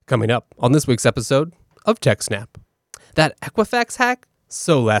Coming up on this week's episode of TechSNAP. That Equifax hack?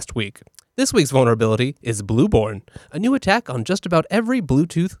 So last week. This week's vulnerability is Blueborn, a new attack on just about every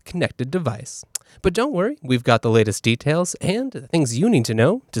Bluetooth-connected device. But don't worry, we've got the latest details and things you need to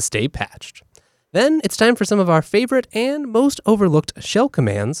know to stay patched. Then it's time for some of our favorite and most overlooked shell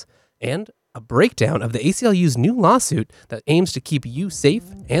commands and a breakdown of the ACLU's new lawsuit that aims to keep you safe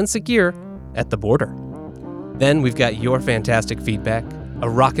and secure at the border. Then we've got your fantastic feedback, a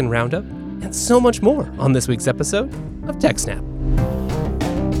rockin' roundup, and so much more on this week's episode of TechSNAP.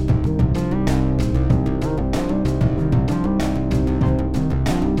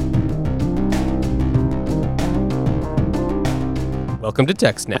 Welcome to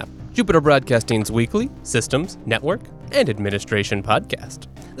TechSNAP, Jupiter Broadcasting's weekly systems, network, and administration podcast.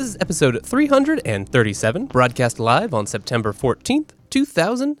 This is episode 337, broadcast live on September 14th,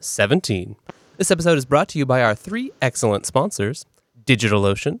 2017. This episode is brought to you by our three excellent sponsors,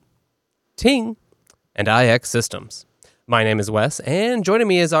 DigitalOcean, Ting, and IX Systems. My name is Wes, and joining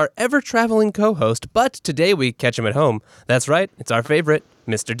me is our ever-traveling co-host, but today we catch him at home. That's right, it's our favorite,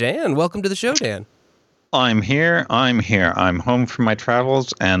 Mr. Dan. Welcome to the show, Dan. I'm here. I'm home from my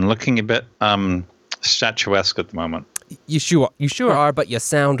travels and looking a bit statuesque at the moment. You sure are, but you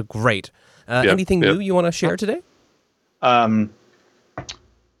sound great. Anything new you want to share today? I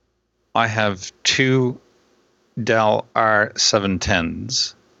have two Dell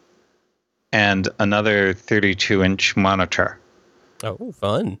R710s and another 32-inch monitor. Oh,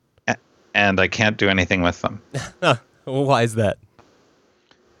 fun. And I can't do anything with them. Why is that?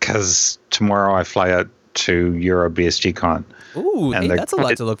 Because tomorrow I fly out to EuroBSGCon. Ooh, hey, that's a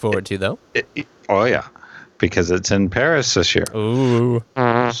lot to look forward to, though. Oh, yeah, because it's in Paris this year. Ooh.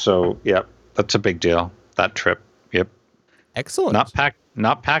 So, yep, that's a big deal, that trip. Yep. Excellent.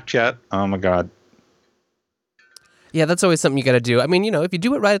 Not packed yet. Oh, my God. Yeah, that's always something you got to do. I mean, if you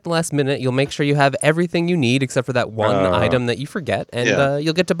do it right at the last minute, you'll make sure you have everything you need except for that one item that you forget, and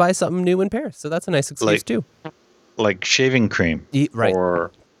you'll get to buy something new in Paris. So that's a nice excuse, too. Like shaving cream, right.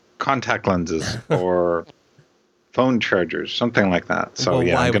 Or contact lenses, or phone chargers, something like that. So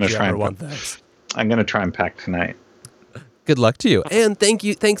well, I'm going to try and pack tonight. Good luck to you, and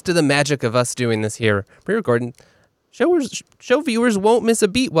thanks to the magic of us doing this here pre-recording. Show viewers won't miss a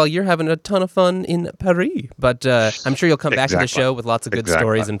beat while you're having a ton of fun in Paris. But I'm sure you'll come back to the show with lots of good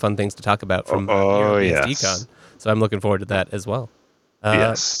stories and fun things to talk about from DCon. So I'm looking forward to that as well.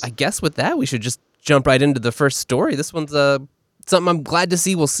 Yes. I guess with that, we should just jump right into the first story. This one's something I'm glad to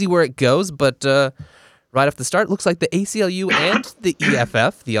see. We'll see where it goes. But right off the start, looks like the ACLU and the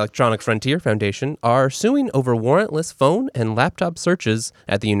EFF, the Electronic Frontier Foundation, are suing over warrantless phone and laptop searches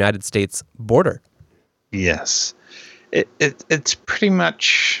at the United States border. Yes. It's pretty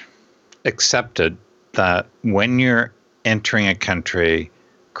much accepted that when you're entering a country,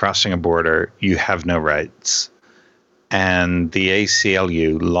 crossing a border, you have no rights. And the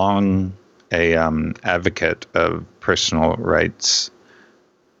ACLU, long a advocate of personal rights,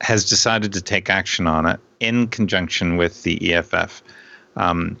 has decided to take action on it in conjunction with the EFF.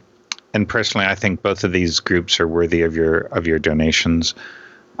 And personally, I think both of these groups are worthy of your donations.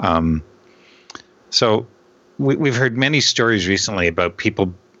 So we've heard many stories recently about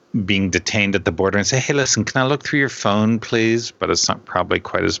people being detained at the border and say, hey, listen, can I look through your phone, please? But it's not probably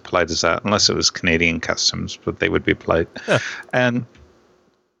quite as polite as that, unless it was Canadian customs, but they would be polite. Yeah. And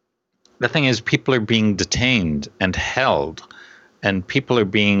the thing is, people are being detained and held, and people are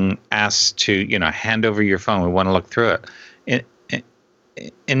being asked to, hand over your phone. We want to look through it.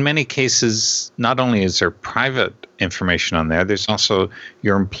 In many cases, not only is there private information on there, there's also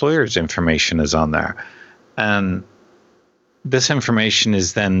your employer's information is on there. And this information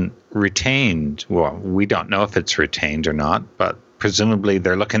is then retained. Well, we don't know if it's retained or not, but presumably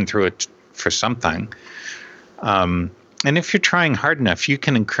they're looking through it for something. And if you're trying hard enough, you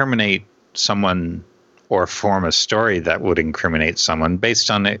can incriminate someone or form a story that would incriminate someone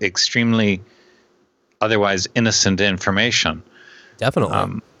based on extremely otherwise innocent information.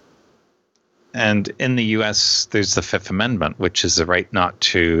 Definitely. And in the U.S., there's the Fifth Amendment, which is the right not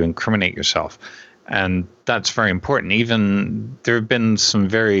to incriminate yourself. And that's very important. Even there have been some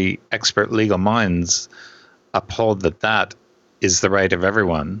very expert legal minds uphold that is the right of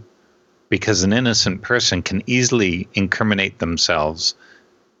everyone, because an innocent person can easily incriminate themselves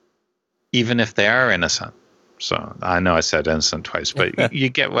even if they are innocent. So I know I said innocent twice, but you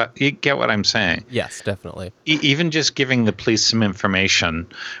get what I'm saying. Yes, definitely. Even just giving the police some information,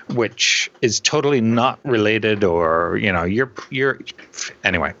 which is totally not related, or you're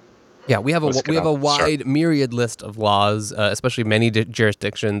anyway. Yeah, we have a wide myriad list of laws, especially many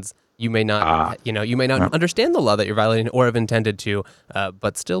jurisdictions. You may not, you may not Yep. understand the law that you're violating or have intended to,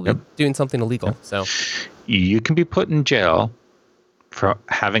 but still be doing something illegal. So You can be put in jail for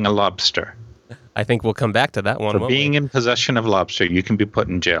having a lobster. I think we'll come back to that one. For being in possession of lobster, you can be put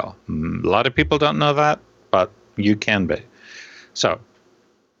in jail. A lot of people don't know that, but you can be. So,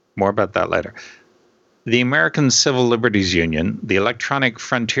 more about that later. The American Civil Liberties Union, the Electronic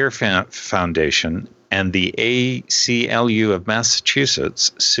Frontier Foundation, and the ACLU of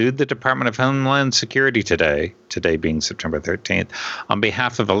Massachusetts sued the Department of Homeland Security today being September 13th, on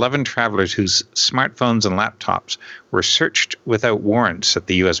behalf of 11 travelers whose smartphones and laptops were searched without warrants at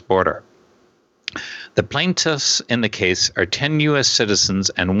the U.S. border. The plaintiffs in the case are 10 U.S. citizens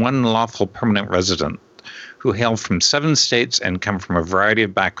and one lawful permanent resident who hail from 7 states and come from a variety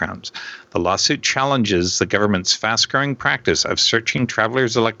of backgrounds. The lawsuit challenges the government's fast-growing practice of searching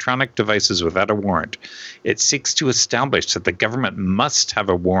travelers' electronic devices without a warrant. It seeks to establish that the government must have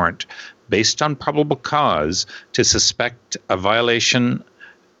a warrant based on probable cause to suspect a violation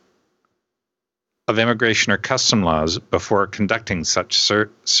of immigration or custom laws before conducting such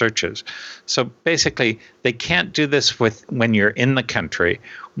searches. So basically, they can't do this when you're in the country.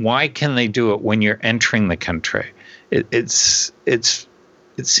 Why can they do it when you're entering the country? It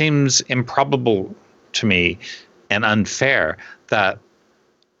seems improbable to me and unfair that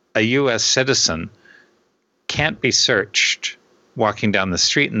a U.S. citizen can't be searched walking down the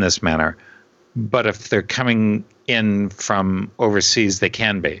street in this manner, but if they're coming in from overseas, they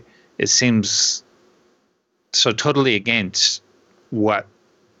can be. It seems so totally against what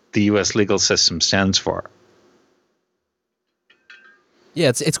the U.S. legal system stands for. Yeah,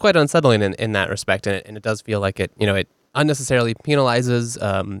 it's quite unsettling in that respect, and it does feel like it unnecessarily penalizes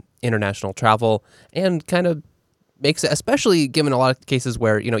international travel and kind of makes it, especially given a lot of cases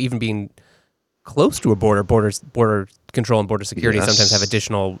where even being close to a border control and border security sometimes have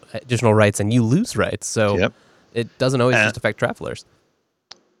additional rights, and you lose rights. So it doesn't always just affect travelers.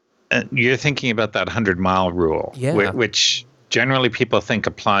 You're thinking about that 100-mile rule, which generally people think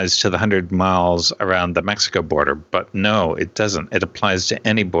applies to the 100 miles around the Mexico border, but no, it doesn't. It applies to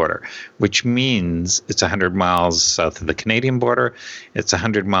any border, which means it's 100 miles south of the Canadian border. It's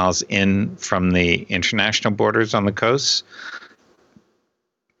 100 miles in from the international borders on the coast.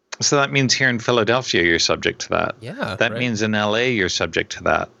 So that means here in Philadelphia, you're subject to that. Yeah. That means in LA, you're subject to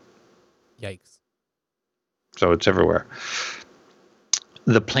that. Yikes. So it's everywhere.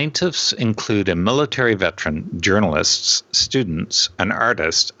 The plaintiffs include a military veteran, journalists, students, an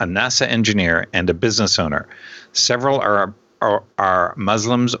artist, a NASA engineer, and a business owner. Several are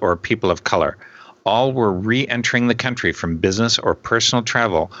Muslims or people of color. All were re-entering the country from business or personal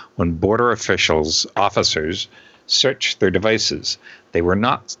travel when border officers searched their devices. They were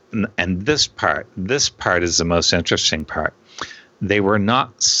not, and this part is the most interesting part. They were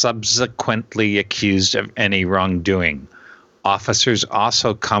not subsequently accused of any wrongdoing. Officers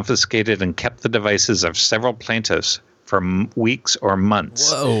also confiscated and kept the devices of several plaintiffs for weeks or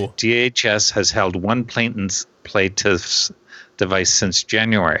months. Whoa. DHS has held one plaintiff's device since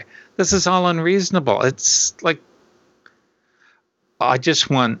January. This is all unreasonable. It's like,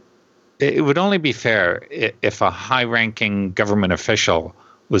 it would only be fair if a high-ranking government official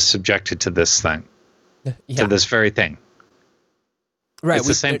was subjected to this thing, to this very thing. Right, it's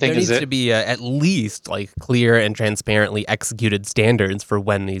the same thing there needs to be at least clear and transparently executed standards for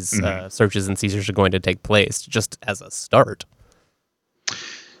when these searches and seizures are going to take place, just as a start.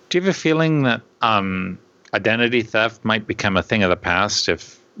 Do you have a feeling that identity theft might become a thing of the past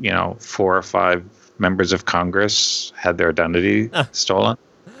if 4 or 5 members of Congress had their identity stolen?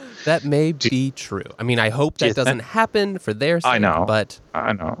 That may be true. I mean, I hope that doesn't happen for their sake. I know, but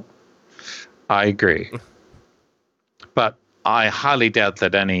I agree, but I highly doubt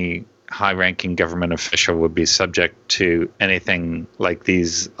that any high-ranking government official would be subject to anything like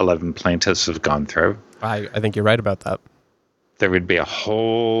these 11 plaintiffs have gone through. I think you're right about that. There would be a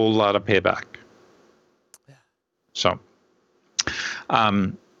whole lot of payback. So,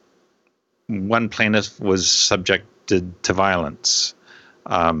 one plaintiff was subjected to violence.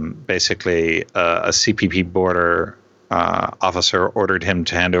 Basically, a CPP border officer ordered him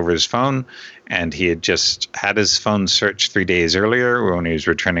to hand over his phone, and he had just had his phone searched 3 days earlier when he was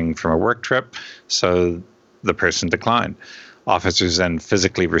returning from a work trip, so the person declined. Officers then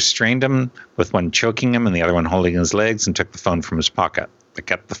physically restrained him, with one choking him and the other one holding his legs, and took the phone from his pocket. They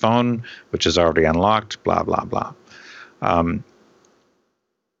kept the phone, which is already unlocked, blah, blah, blah.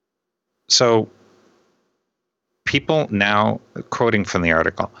 So people now, quoting from the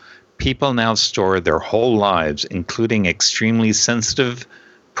article, people now store their whole lives, including extremely sensitive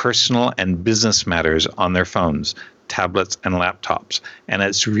personal and business matters, on their phones. tablets, and laptops, and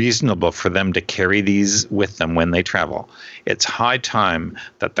it's reasonable for them to carry these with them when they travel. It's high time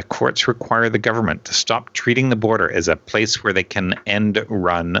that the courts require the government to stop treating the border as a place where they can end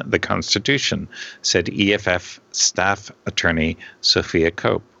run the Constitution, said EFF staff attorney Sophia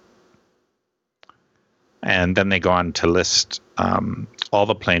Cope. And then they go on to list all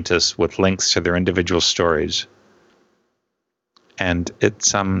the plaintiffs with links to their individual stories. And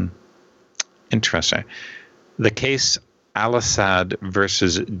it's interesting. The case Al-Assad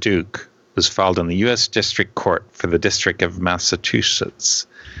versus Duke was filed in the U.S. District Court for the District of Massachusetts.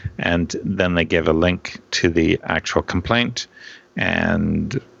 And then they give a link to the actual complaint.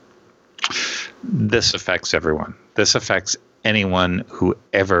 And this affects everyone. This affects anyone who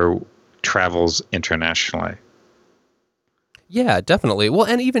ever travels internationally. Yeah, definitely. Well,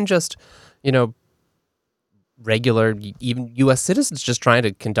 and even just, regular, even U.S. citizens just trying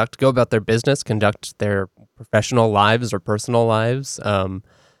to go about their business, conduct their professional lives or personal lives.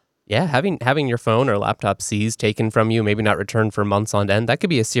 Having your phone or laptop seized, taken from you, maybe not returned for months on end, that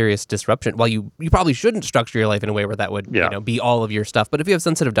could be a serious disruption. Well, you probably shouldn't structure your life in a way where that would be all of your stuff. But if you have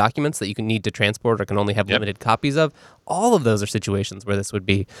sensitive documents that you can need to transport or can only have limited copies of, all of those are situations where this would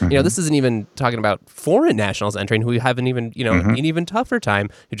be. This isn't even talking about foreign nationals entering who have an even tougher time,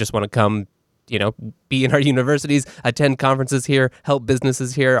 who just want to come, be in our universities, attend conferences here, help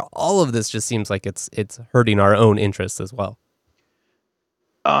businesses here. All of this just seems like it's hurting our own interests as well.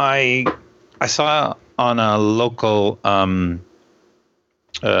 I saw on a local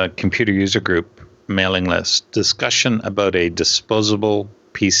computer user group mailing list discussion about a disposable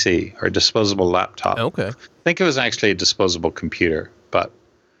PC or disposable laptop. Okay. I think it was actually a disposable computer, but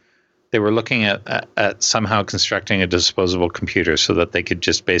they were looking at somehow constructing a disposable computer so that they could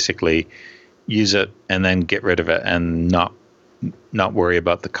just basically use it and then get rid of it and not worry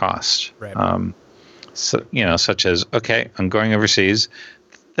about the cost. Right. So, such as, okay, I'm going overseas.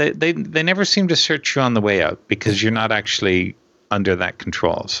 They never seem to search you on the way out because you're not actually under that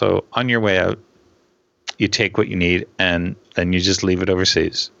control. So on your way out, you take what you need and then you just leave it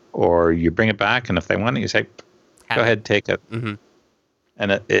overseas, or you bring it back. And if they want it, you say, go ahead, take it. Mm-hmm.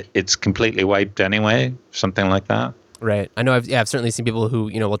 And it's completely wiped anyway, something like that. Right. I know I've certainly seen people who,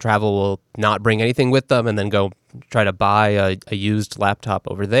 will travel, will not bring anything with them and then go try to buy a used laptop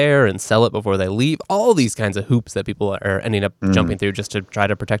over there and sell it before they leave. All these kinds of hoops that people are ending up jumping through just to try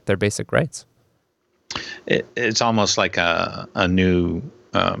to protect their basic rights. It's almost like a new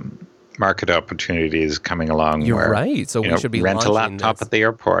market opportunity is coming along. You're where, right. So we should be rent a laptop at the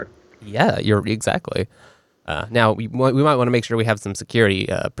airport. Yeah, you're exactly. Now, we might want to make sure we have some security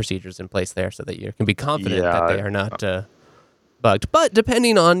procedures in place there so that you can be confident that they are not bugged. But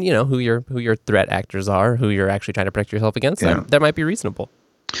depending on who your threat actors are, who you're actually trying to protect yourself against, that might be reasonable.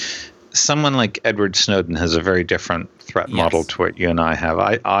 Someone like Edward Snowden has a very different threat model to what you and I have.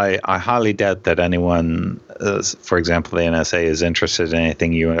 I highly doubt that anyone, for example, the NSA, is interested in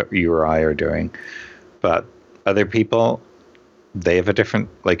anything you or I are doing. But other people, they have a different,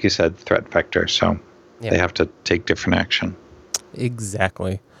 like you said, threat vector. So they have to take different action.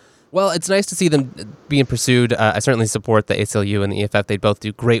 Exactly. Well, it's nice to see them being pursued. I certainly support the ACLU and the EFF. They both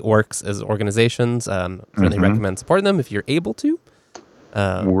do great works as organizations. Certainly recommend supporting them if you're able to.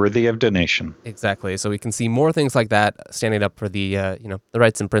 Worthy of donation. Exactly. So we can see more things like that, standing up for the the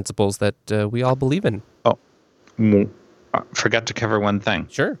rights and principles that we all believe in. Oh, forgot to cover one thing.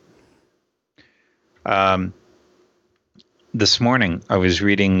 Sure. This morning I was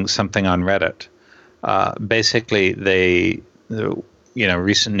reading something on Reddit. Basically,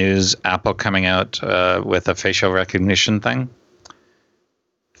 recent news, Apple coming out with a facial recognition thing.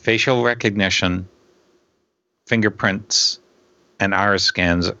 Facial recognition, fingerprints, and iris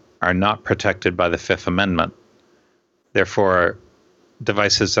scans are not protected by the Fifth Amendment. Therefore,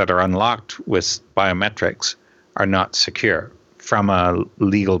 devices that are unlocked with biometrics are not secure from a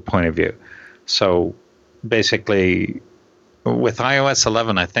legal point of view. So basically, with iOS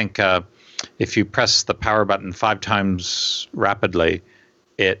 11, I think if you press the power button 5 times rapidly,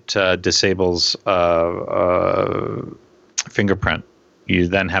 it disables fingerprint. You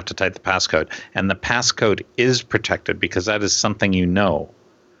then have to type the passcode. And the passcode is protected because that is something you know.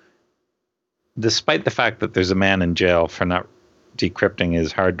 Despite the fact that there's a man in jail for not decrypting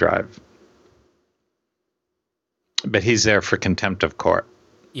his hard drive. But he's there for contempt of court.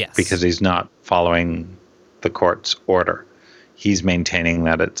 Yes. Because he's not following the court's order. He's maintaining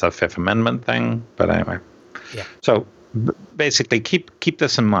that it's a Fifth Amendment thing. But anyway. Yeah. So basically, keep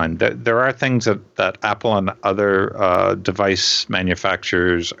this in mind. There are things that Apple and other device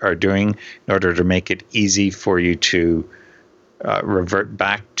manufacturers are doing in order to make it easy for you to revert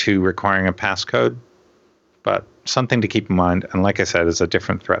back to requiring a passcode. But something to keep in mind. And like I said, it's a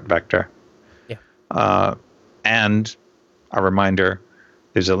different threat vector. Yeah. And a reminder,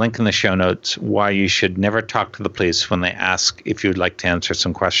 there's a link in the show notes why you should never talk to the police when they ask if you'd like to answer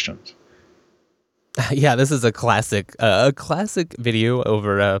some questions. Yeah, this is a classic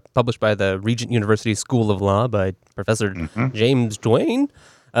video published by the Regent University School of Law by Professor James Duane.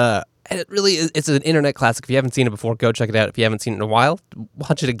 And it really is, it's an internet classic. If you haven't seen it before, go check it out. If you haven't seen it in a while,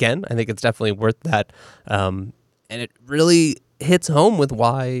 watch it again. I think it's definitely worth that. And it really hits home with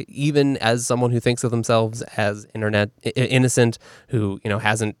why, even as someone who thinks of themselves as internet innocent, who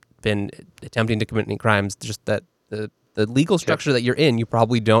hasn't been attempting to commit any crimes, just that the legal structure that you're in, you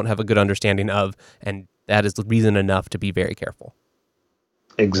probably don't have a good understanding of, and that is reason enough to be very careful.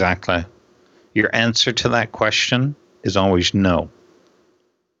 Exactly. Your answer to that question is always no.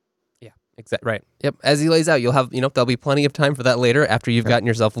 Yeah, exactly right. Yep. As he lays out, you'll have, there'll be plenty of time for that later. After you've gotten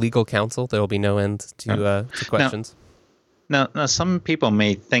yourself legal counsel, there will be no end to questions. Now, some people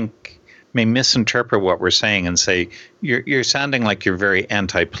may misinterpret what we're saying and say, you're sounding like you're very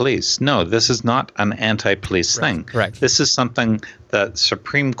anti-police. No, this is not an anti-police thing. Correct. This is something that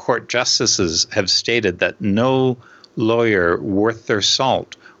Supreme Court justices have stated that no lawyer worth their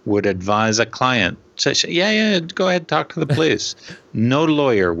salt would advise a client to say, yeah, go ahead, talk to the police. No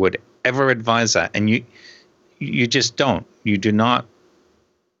lawyer would ever advise that. And you just don't. You do not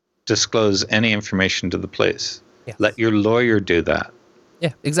disclose any information to the police. Yes. Let your lawyer do that.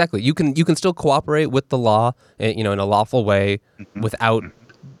 Yeah, exactly. You can still cooperate with the law, in a lawful way, without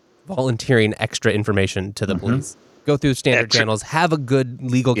volunteering extra information to the police. Go through standard channels. Have a good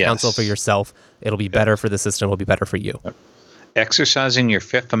legal counsel for yourself. It'll be better for the system. It'll be better for you. Exercising your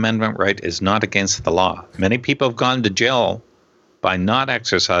Fifth Amendment right is not against the law. Many people have gone to jail by not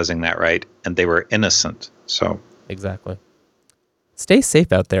exercising that right, and they were innocent. So exactly. Stay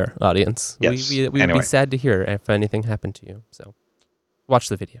safe out there, audience. Yes. We would be sad to hear if anything happened to you. So watch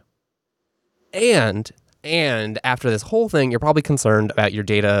the video. And after this whole thing, you're probably concerned about your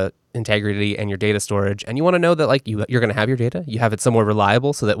data integrity and your data storage, and you want to know that you're going to have your data, you have it somewhere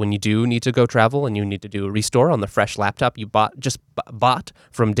reliable, so that when you do need to go travel and you need to do a restore on the fresh laptop you bought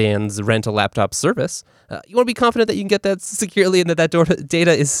from Dan's rental laptop service, you want to be confident that you can get that securely and that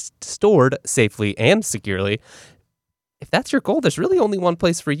data is stored safely and securely. If that's your goal, there's really only one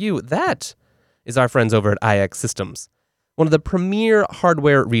place for you. That is our friends over at iX Systems, one of the premier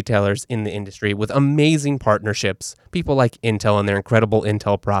hardware retailers in the industry with amazing partnerships, people like Intel and their incredible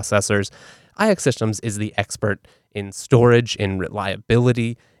Intel processors. iX Systems is the expert in storage, in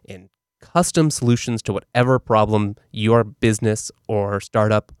reliability, in custom solutions to whatever problem your business or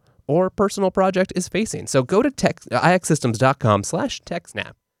startup or personal project is facing. So go to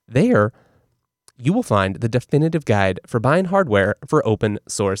ixsystems.com/TechSNAP. There, you will find the definitive guide for buying hardware for open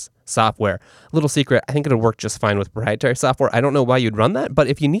source software. Little secret, I think it'll work just fine with proprietary software. I don't know why you'd run that, but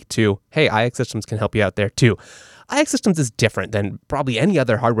if you need to, hey, iX Systems can help you out there too. iX Systems is different than probably any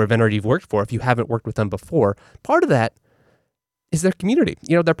other hardware vendor you've worked for if you haven't worked with them before. Part of that is their community.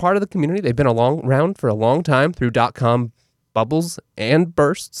 They're part of the community. They've been around for a long time through .com bubbles and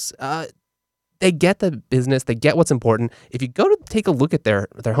bursts. They get the business. They get what's important. If you go to take a look at their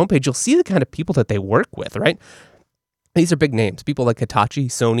homepage, you'll see the kind of people that they work with, right? These are big names. People like Hitachi,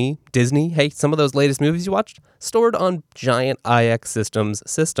 Sony, Disney. Hey, some of those latest movies you watched, stored on giant iX systems.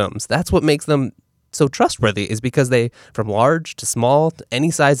 That's what makes them so trustworthy, is because they, from large to small, to any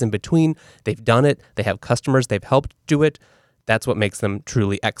size in between, they've done it. They have customers. They've helped do it. That's what makes them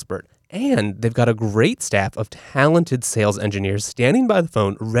truly expert. And they've got a great staff of talented sales engineers standing by the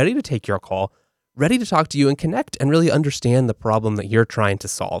phone, ready to take your call, ready to talk to you and connect and really understand the problem that you're trying to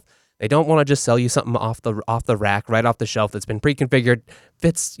solve. They don't want to just sell you something off the rack, right off the shelf that's been pre-configured,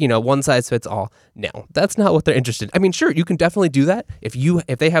 fits, one size fits all. No, that's not what they're interested in. I mean, sure, you can definitely do that if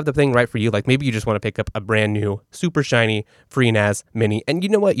they have the thing right for you. Like maybe you just want to pick up a brand new, super shiny FreeNAS Mini, and you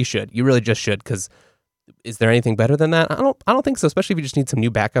know what? You should. You really just should, because is there anything better than that? I don't think so, especially if you just need some new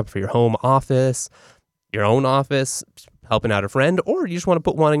backup for your home office, your own office, helping out a friend, or you just want to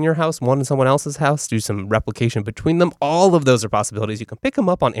put one in your house, one in someone else's house, do some replication between them. All of those are possibilities. You can pick them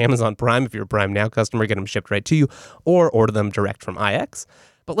up on Amazon Prime if you're a Prime Now customer, get them shipped right to you, or order them direct from iX.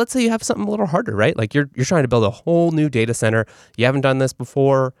 But let's say you have something a little harder, right? Like you're trying to build a whole new data center. You haven't done this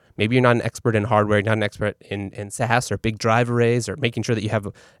before. Maybe you're not an expert in hardware, you're not an expert in SAS or big drive arrays, or making sure that you have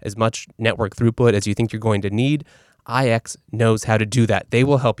as much network throughput as you think you're going to need. iX knows how to do that. They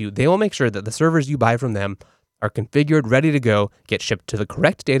will help you. They will make sure that the servers you buy from them are configured, ready to go, get shipped to the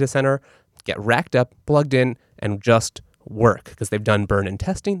correct data center, get racked up, plugged in, and just work, because they've done burn-in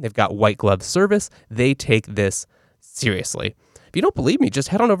testing. They've got white glove service. They take this seriously. If you don't believe me, just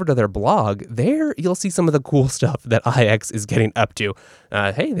head on over to their blog. There, you'll see some of the cool stuff that IX is getting up to.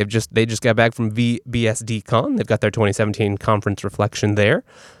 Hey, they just got back from BSDCon. They've got their 2017 conference reflection there.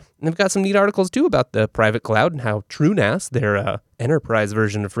 And they've got some neat articles, too, about the private cloud and how TrueNAS, their enterprise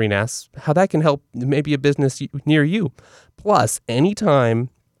version of FreeNAS, how that can help maybe a business near you. Plus, anytime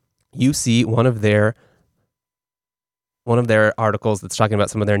you see one of their articles that's talking about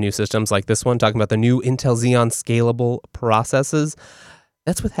some of their new systems, like this one, talking about the new Intel Xeon scalable processes,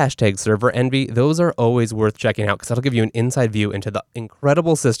 that's with hashtag server envy. Those are always worth checking out because that'll give you an inside view into the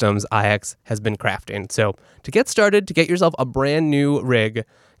incredible systems IX has been crafting. So to get started, to get yourself a brand new rig,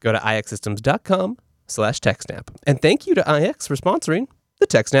 go to ixsystems.com/TechSNAP. And thank you to IX for sponsoring the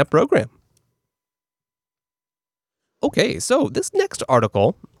TechSNAP program. Okay, so this next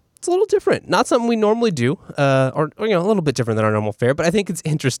article, it's a little different. Not something we normally do, or a little bit different than our normal fare, but I think it's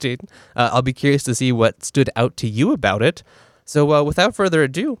interesting. I'll be curious to see what stood out to you about it. So without further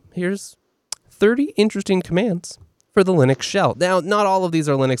ado, here's 30 interesting commands for the Linux shell. Now, not all of these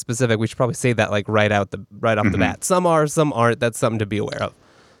are Linux specific. We should probably say that right off the bat. Some are, some aren't. That's something to be aware of.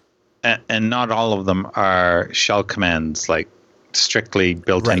 And not all of them are shell commands, like strictly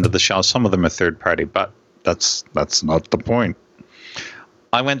built into the shell. Some of them are third party, but that's not the point.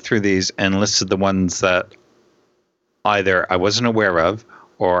 I went through these and listed the ones that either I wasn't aware of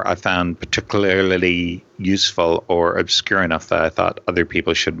or I found particularly useful or obscure enough that I thought other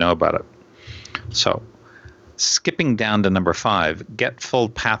people should know about it. So, skipping down to number 5, get full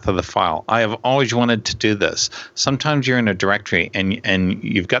path of the file. I have always wanted to do this. Sometimes you're in a directory and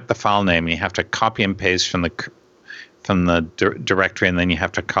you've got the file name and you have to copy and paste from the directory, and then you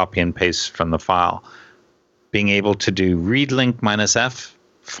have to copy and paste from the file. Being able to do read link -f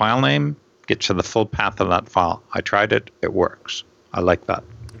file name gets you the full path of that file. I tried it. It works. I like that.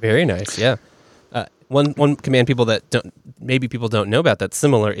 Very nice. Yeah. One command people don't know about that's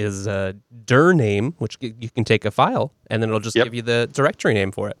similar is dir name, which you can take a file and then it'll just give you the directory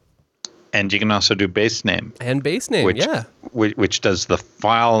name for it. And you can also do base name. And base name, which does the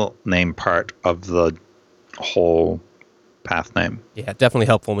file name part of the whole path name. Yeah, definitely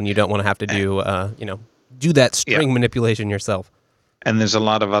helpful when you don't want to have to do that string manipulation yourself. And there's a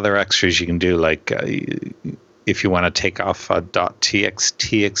lot of other extras you can do, like if you want to take off a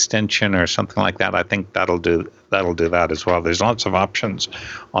 .txt extension or something like that. I think that'll do that as well. There's lots of options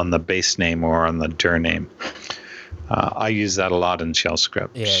on the base name or on the dir name. I use that a lot in shell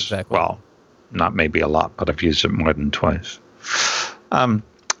scripts. Yeah, exactly. Well, not maybe a lot, but I've used it more than twice.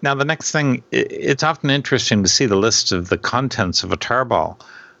 Now, the next thing, it's often interesting to see the list of the contents of a tarball,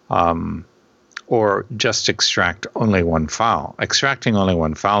 or just extract only one file. Extracting only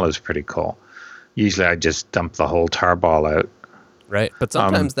one file is pretty cool. Usually I just dump the whole tarball out. Right, but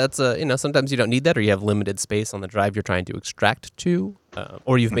sometimes sometimes you don't need that, or you have limited space on the drive you're trying to extract to,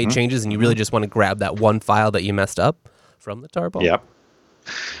 or you've made changes and you really just want to grab that one file that you messed up from the tarball. Yep.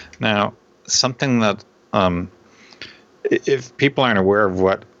 Now, something that, if people aren't aware of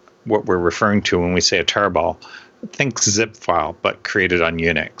what we're referring to when we say a tarball, think zip file, but created on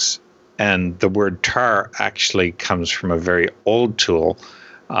Unix. And the word tar actually comes from a very old tool.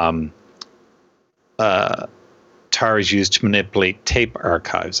 Tar is used to manipulate tape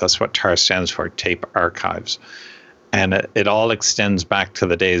archives. That's what tar stands for, tape archives. And it all extends back to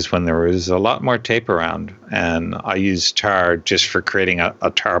the days when there was a lot more tape around. And I use tar just for creating a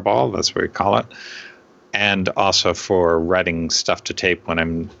tarball, that's what we call it. And also for writing stuff to tape when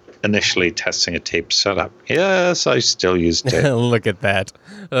I'm initially testing a tape setup. Yes, I still use tape. Look at that.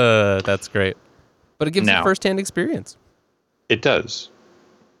 That's great. But it gives you first-hand experience. It does.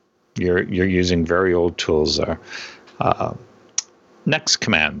 You're using very old tools there. Next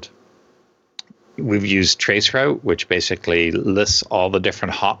command. We've used traceroute, which basically lists all the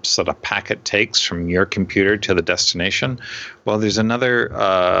different hops that a packet takes from your computer to the destination. Well, there's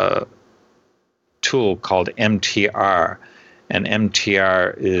another tool called MTR. And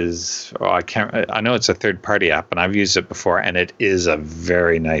MTR is, I know it's a third-party app, and I've used it before, and it is a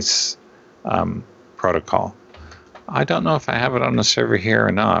very nice protocol. I don't know if I have it on the server here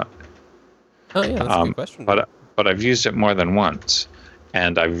or not. Oh, yeah, that's a good question. But I've used it more than once,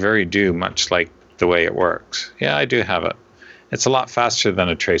 and I very do much like the way it works. Yeah, I do have it. It's a lot faster than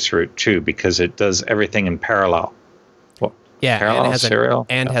a traceroute, too, because it does everything in parallel. Yeah, parallel, and serial.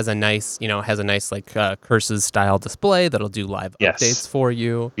 Has a nice, curses style display that'll do live updates for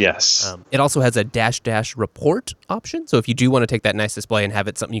you. Yes. It also has a -- report option. So if you do want to take that nice display and have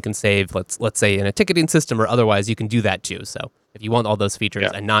it something you can save, let's say in a ticketing system or otherwise, you can do that too. So if you want all those features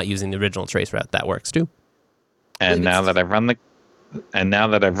and not using the original traceroute, that works too. And now that I've run And now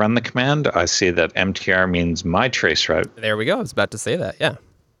that I've run the command, I see that mtr means my trace route. There we go. I was about to say that. Yeah.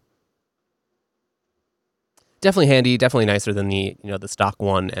 Definitely handy, definitely nicer than the stock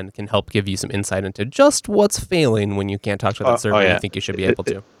one, and can help give you some insight into just what's failing when you can't talk to that server and you think you should be able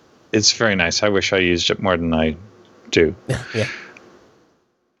to. It's very nice. I wish I used it more than I do. Yeah.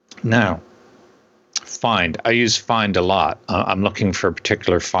 Now, find. I use find a lot. I'm looking for a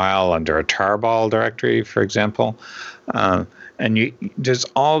particular file under a tarball directory, for example. And there's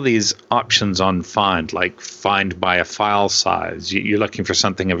all these options on find, like find by a file size. You're looking for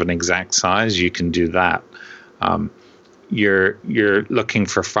something of an exact size, you can do that. You're looking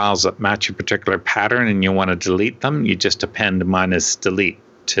for files that match a particular pattern and you want to delete them, you just append -delete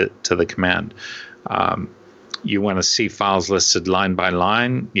to the command. You want to see files listed line by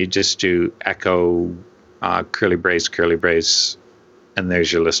line, you just do echo curly brace, and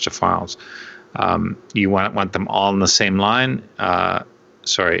there's your list of files. You want them all in the same line.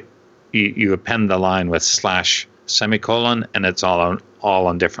 You append the line with /semicolon, and it's all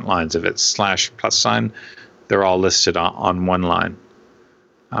on different lines. If it's /+, they're all listed on one line.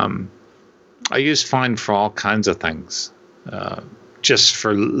 I use find for all kinds of things. Just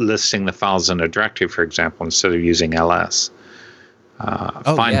for listing the files in a directory, for example, instead of using ls.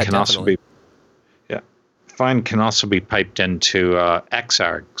 Find can also be piped into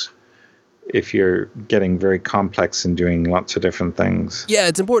xargs if you're getting very complex and doing lots of different things. Yeah,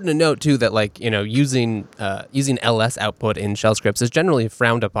 it's important to note too that using ls output in shell scripts is generally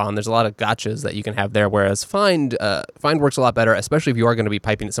frowned upon. There's a lot of gotchas that you can have there, whereas find works a lot better, especially if you are going to be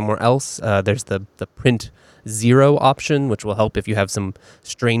piping it somewhere else. There's the print 0 option, which will help if you have some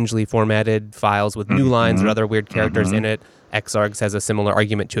strangely formatted files with new lines or other weird characters in it. Xargs has a similar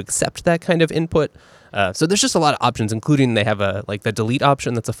argument to accept that kind of input. So there's just a lot of options, including they have the delete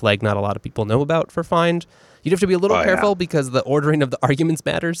option. That's a flag not a lot of people know about for find. You'd have to be a little careful because the ordering of the arguments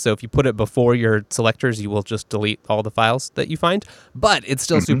matters. So if you put it before your selectors, you will just delete all the files that you find. But it's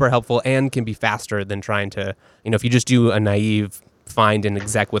still super helpful and can be faster than trying to, if you just do a naive find and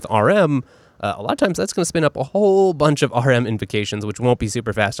exec with RM, a lot of times that's going to spin up a whole bunch of RM invocations, which won't be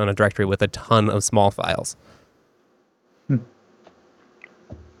super fast on a directory with a ton of small files.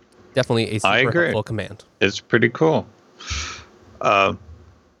 Definitely a super helpful command. It's pretty cool. Now,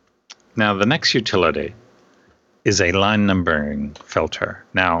 the next utility is a line numbering filter.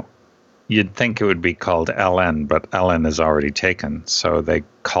 Now, you'd think it would be called ln, but ln is already taken, so they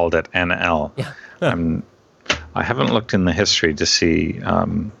called it nl. Yeah. I haven't looked in the history to see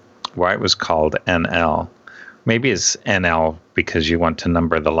why it was called NL. Maybe it's NL because you want to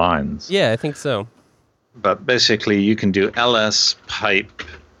number the lines. Yeah, I think so. But basically, you can do ls pipe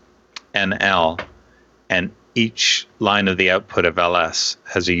NL, and each line of the output of ls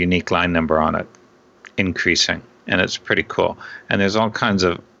has a unique line number on it, increasing, and it's pretty cool. And there's all kinds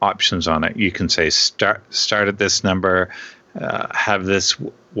of options on it. You can say start at this number, have this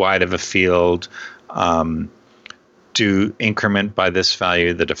wide of a field, do increment by this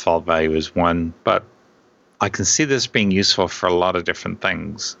value. The default value is 1, but I can see this being useful for a lot of different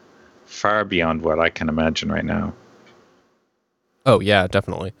things, far beyond what I can imagine right now. Oh yeah,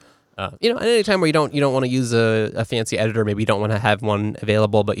 definitely. At any time where you don't want to use a fancy editor, maybe you don't want to have one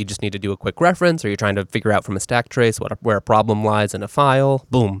available, but you just need to do a quick reference, or you're trying to figure out from a stack trace where a problem lies in a file.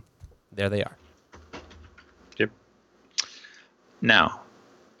 Boom, there they are. Yep. Now,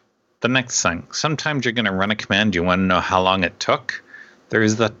 the next thing, sometimes you're going to run a command, you want to know how long it took. There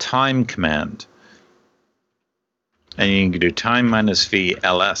is the time command. And you can do time -v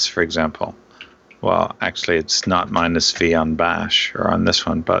ls, for example. Well, actually, it's not -v on bash or on this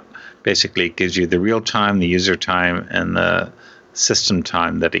one, but basically it gives you the real time, the user time, and the system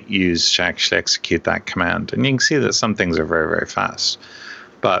time that it used to actually execute that command. And you can see that some things are very, very fast.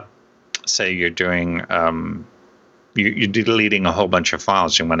 But say you're doing... you're deleting a whole bunch of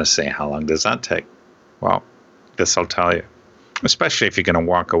files. You want to say, how long does that take? Well, this will tell you. Especially if you're going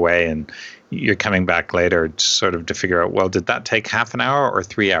to walk away and you're coming back later sort of to figure out, well, did that take half an hour or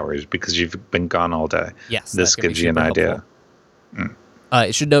 3 hours because you've been gone all day? Yes. This gives you an idea.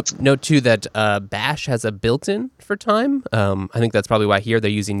 It should note too that bash has a built-in for time. I think that's probably why here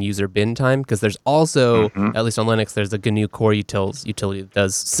they're using user bin time, because there's also, at least on Linux, there's a GNU core utility that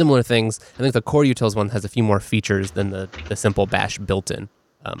does similar things. I think the core utils one has a few more features than the simple bash built-in.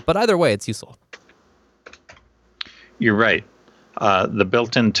 But either way, it's useful. You're right. The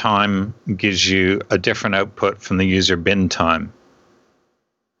built-in time gives you a different output from the user bin time.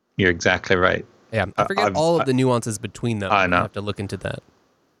 You're exactly right. Yeah, I forget all of the nuances between them. I know. I have to look into that.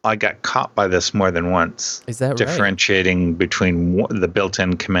 I got caught by this more than once. Is that right? Differentiating between the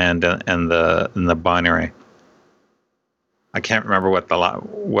built-in command and the binary. I can't remember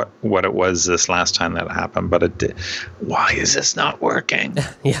what it was this last time that happened, but it did. Why is this not working?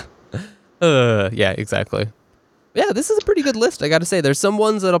 Yeah. Yeah, exactly. Yeah, this is a pretty good list, I got to say. There's some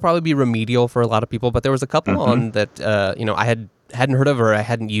ones that'll probably be remedial for a lot of people, but there was a couple on that I hadn't heard of or I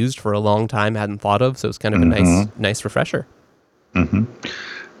hadn't used for a long time, hadn't thought of, so it's kind of a nice refresher.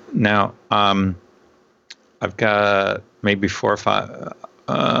 Now, I've got maybe 4 or 5.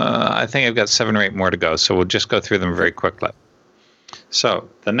 I think I've got 7 or 8 more to go, so we'll just go through them very quickly. So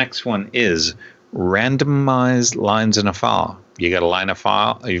the next one is randomize lines in a file. You got a line of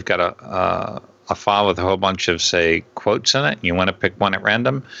file. You've got a file with a whole bunch of, say, quotes in it. You want to pick one at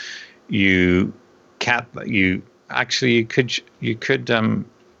random. You could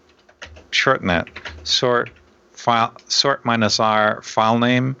shorten that. Sort -r file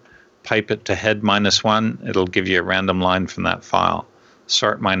name. Pipe it to head -1. It'll give you a random line from that file.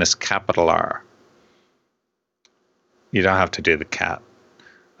 Sort -R. You don't have to do the cat.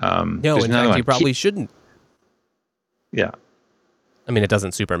 No, in fact, you probably shouldn't. Yeah. I mean, it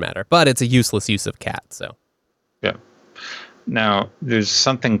doesn't super matter, but it's a useless use of cat, so. Yeah. Now, there's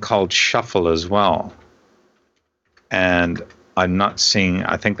something called shuffle as well. And I'm not seeing,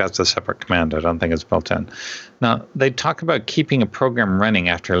 I think that's a separate command. I don't think it's built in. Now, they talk about keeping a program running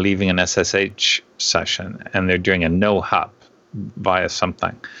after leaving an SSH session, and they're doing a no-hup via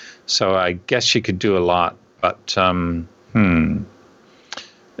something. So I guess you could do a lot, but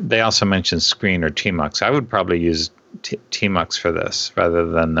they also mentioned screen or tmux. I would probably use tmux for this rather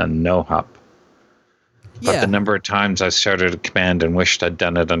than a no-hup. But the number of times I started a command and wished I'd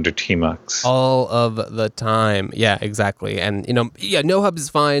done it under tmux. All of the time. Yeah, exactly. And, no-hub is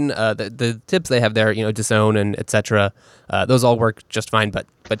fine. The tips they have there, disown and etc., those all work just fine. But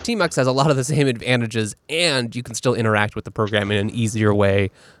tmux has a lot of the same advantages, and you can still interact with the program in an easier way.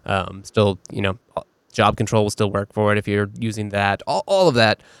 Still, job control will still work for it if you're using that. All of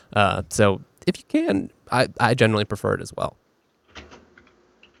that. So if you can, I generally prefer it as well.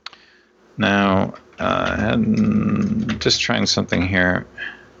 Now, just trying something here.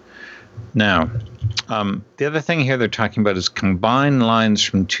 Now, the other thing here they're talking about is combine lines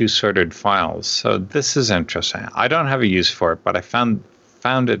from 2 sorted files. So this is interesting. I don't have a use for it, but I found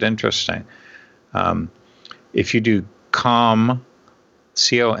it interesting. If you do COMM,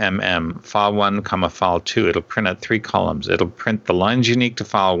 file 1, file 2, it'll print out 3 columns. It'll print the lines unique to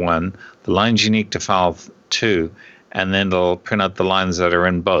file 1, the lines unique to file 2, and then it'll print out the lines that are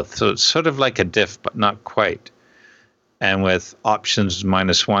in both. So it's sort of like a diff, but not quite. And with options -1,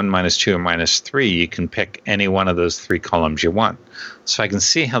 -2, or -3, you can pick any one of those 3 columns you want. So I can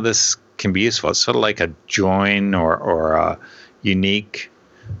see how this can be useful. It's sort of like a join or a unique,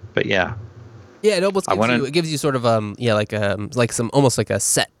 but yeah. Yeah, it almost gives you sort of almost like a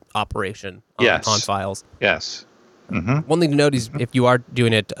set operation on files. Yes. One thing to note is if you are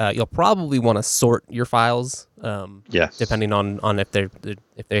doing it, you'll probably want to sort your files. Yes. Depending on if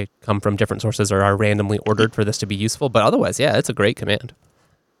they come from different sources or are randomly ordered for this to be useful. But otherwise, yeah, it's a great command.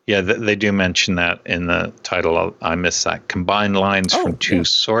 Yeah, they do mention that in the title. I missed that. Combine lines from 2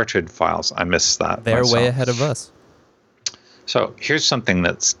 sorted files. I missed that. They're way ahead of us. So here's something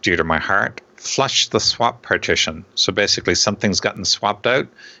that's dear to my heart. Flush the swap partition. So basically something's gotten swapped out.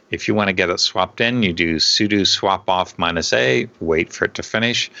 If you want to get it swapped in, you do sudo swap off -a, wait for it to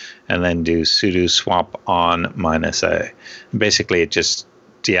finish, and then do sudo swap on -a. Basically, it just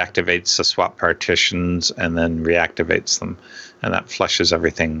deactivates the swap partitions and then reactivates them, and that flushes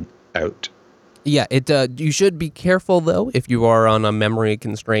everything out. Yeah, you should be careful, though, if you are on a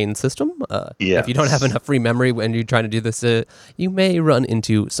memory-constrained system. If you don't have enough free memory when you're trying to do this, you may run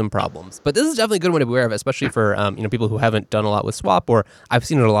into some problems. But this is definitely a good one to be aware of, especially for people who haven't done a lot with swap, or I've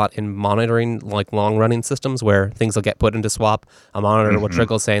seen it a lot in monitoring, like long-running systems where things will get put into swap. A monitor will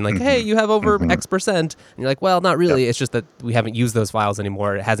trickle saying, like, hey, you have over X%. And you're like, well, not really. Yep. It's just that we haven't used those files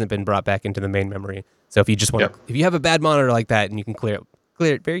anymore. It hasn't been brought back into the main memory. So if you just want if you have a bad monitor like that, and you can clear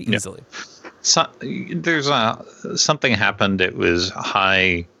it very easily. So there's something happened. It was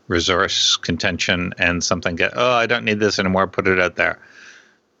high resource contention, and something I don't need this anymore. Put it out there,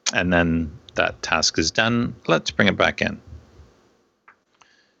 and then that task is done. Let's bring it back in.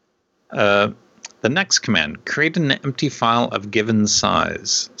 The next command: create an empty file of given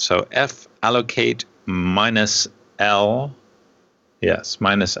size. So f allocate -l. Yes,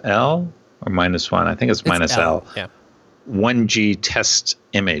 -l or -1. I think it's -l. Yeah. 1G test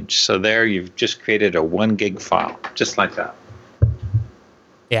image. So there you've just created a 1 gig file, just like that.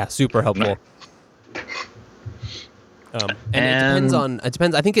 Yeah, super helpful. And it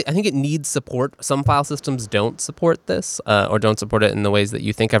depends. I think it needs support. Some file systems don't support this, or don't support it in the ways that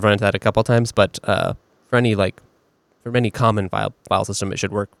you think. I've run into that a couple times, but for any for any common file system, it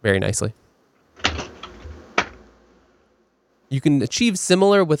should work very nicely. You can achieve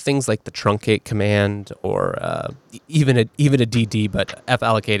similar with things like the truncate command or even a DD, but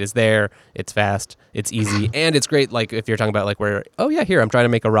fallocate is there. It's fast, it's easy, and it's great. Like if you're talking about like where, oh yeah, here I'm trying to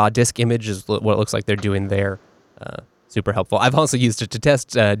make a raw disk image is what it looks like they're doing there. Super helpful. I've also used it to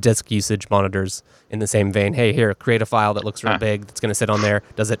test disk usage monitors in the same vein. Hey, here, create a file that looks real big that's going to sit on there.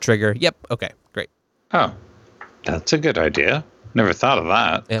 Does it trigger? Yep. Okay, great. Oh, that's a good idea. Never thought of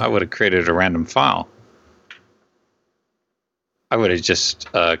that. Yeah. I would have created a random file. I would have just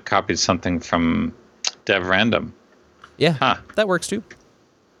copied something from dev random. Yeah, that works too.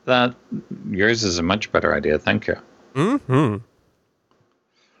 Yours is a much better idea. Thank you. Mm-hmm.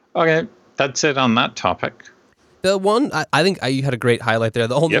 Okay, that's it on that topic. The one, I think you had a great highlight there.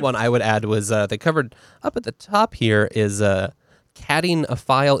 The only one I would add was they covered up at the top here is catting a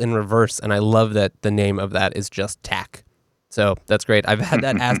file in reverse, and I love that the name of that is just TAC. So that's great. I've had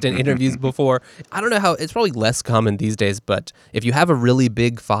that asked in interviews before. I don't know how, it's probably less common these days, but if you have a really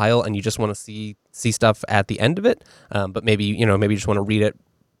big file and you just want to see stuff at the end of it, but maybe you just want to read it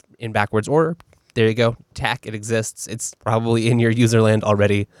in backwards order, there you go. TAC, it exists. It's probably in your userland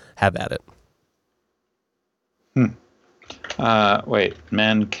already. Have at it. Wait,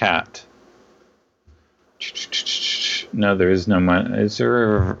 man, cat. No, there is no man. Is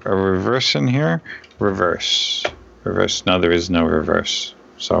there a reverse in here? Reverse. No, there is no reverse.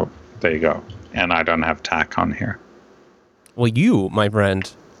 So there you go. And I don't have TAC on here. Well, you, my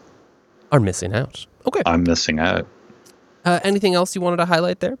friend, are missing out. Okay. I'm missing out. Anything else you wanted to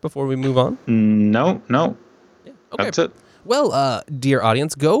highlight there before we move on? No. Yeah. Okay. That's it. Well, dear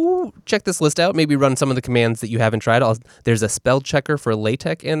audience, go check this list out. Maybe run some of the commands that you haven't tried. There's a spell checker for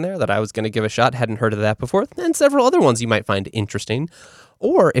LaTeX in there that I was going to give a shot. Hadn't heard of that before. And several other ones you might find interesting.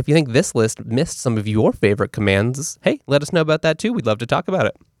 Or if you think this list missed some of your favorite commands, hey, let us know about that too. We'd love to talk about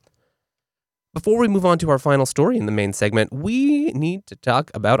it. Before we move on to our final story in the main segment, we need to talk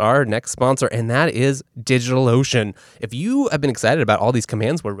about our next sponsor, and that is DigitalOcean. If you have been excited about all these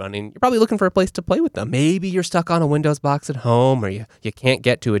commands we're running, you're probably looking for a place to play with them. Maybe you're stuck on a Windows box at home, or you can't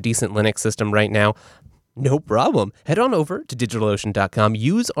get to a decent Linux system right now. No problem. Head on over to DigitalOcean.com.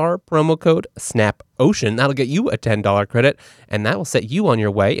 Use our promo code SNAPOcean. That'll get you a $10 credit, and that will set you on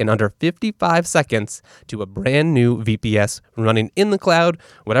your way in under 55 seconds to a brand new VPS running in the cloud,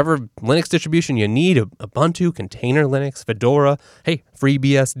 whatever Linux distribution you need, Ubuntu, Container Linux, Fedora, hey,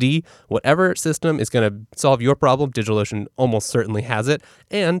 FreeBSD, whatever system is going to solve your problem, DigitalOcean almost certainly has it,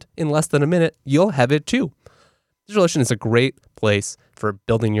 and in less than a minute, you'll have it too. DigitalOcean is a great place for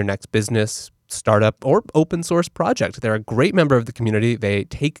building your next business, startup, or open source project. They're a great member of the community. They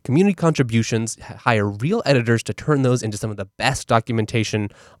take community contributions, hire real editors to turn those into some of the best documentation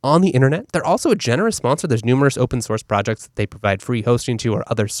on the internet. They're also a generous sponsor. There's numerous open source projects that they provide free hosting to or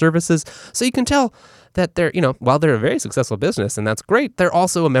other services. So you can tell that they're, while they're a very successful business, and that's great, they're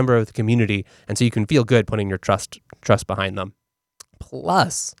also a member of the community. And so you can feel good putting your trust behind them.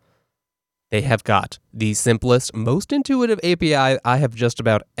 Plus, they have got the simplest, most intuitive API I have just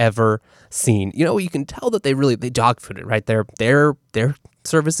about ever seen. You can tell that they dogfood it, right? Their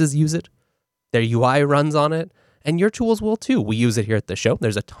services use it. Their UI runs on it. And your tools will too. We use it here at the show.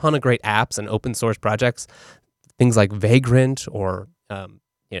 There's a ton of great apps and open source projects. Things like Vagrant or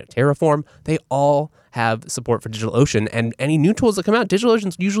Terraform. They all have support for DigitalOcean, and any new tools that come out,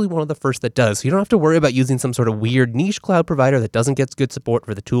 DigitalOcean's usually one of the first that does. So you don't have to worry about using some sort of weird niche cloud provider that doesn't get good support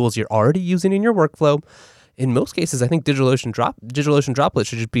for the tools you're already using in your workflow. In most cases, I think DigitalOcean Droplet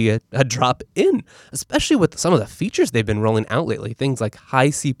should just be a drop in, especially with some of the features they've been rolling out lately. Things like high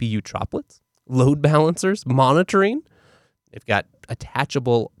CPU droplets, load balancers, monitoring. They've got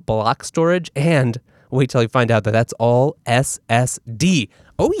attachable block storage, and wait till you find out that that's all SSD.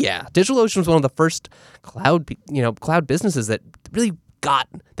 Oh yeah, DigitalOcean was one of the first cloud businesses that really got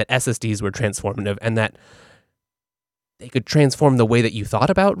that SSDs were transformative and that they could transform the way that you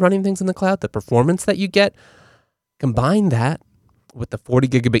thought about running things in the cloud, the performance that you get. Combine that with the 40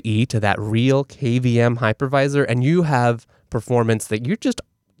 gigabit E to that real KVM hypervisor, and you have performance that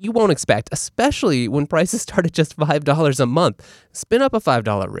you won't expect, especially when prices start at just $5 a month. Spin up a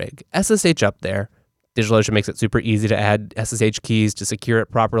 $5 rig, SSH up there. DigitalOcean makes it super easy to add SSH keys to secure it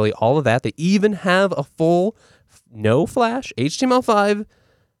properly, all of that. They even have a full, no flash, HTML5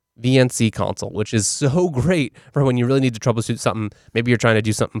 VNC console, which is so great for when you really need to troubleshoot something. Maybe you're trying to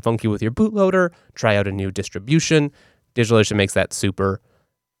do something funky with your bootloader, try out a new distribution. DigitalOcean makes that super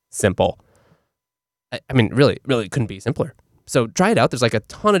simple. I mean, really, it couldn't be simpler. So try it out. There's like a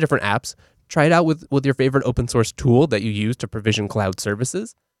ton of different apps. Try it out with your favorite open source tool that you use to provision cloud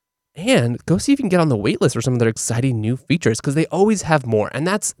services. And go see if you can get on the wait list for some of their exciting new features, because they always have more. And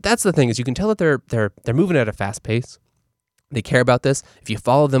that's the thing, is you can tell that they're moving at a fast pace. They care about this. If you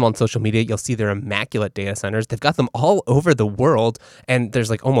follow them on social media, you'll see their immaculate data centers. They've got them all over the world, and there's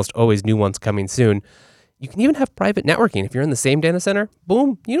like almost always new ones coming soon. You can even have private networking. If you're in the same data center,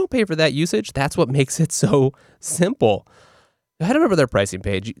 boom, you don't pay for that usage. That's what makes it so simple. Head over to their pricing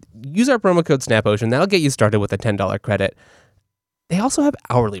page. Use our promo code SNAPOcean. That'll get you started with a $10 credit. They also have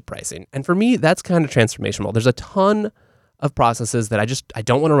hourly pricing. And for me, that's kind of transformational. There's a ton of processes that I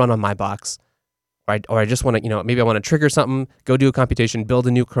don't want to run on my box. Or I just want to, maybe I want to trigger something, go do a computation, build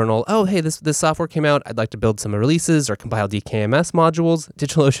a new kernel. Oh, hey, this software came out. I'd like to build some releases or compile DKMS modules.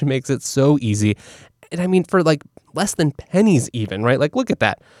 DigitalOcean makes it so easy. And I mean, for like less than pennies even, right? Like, look at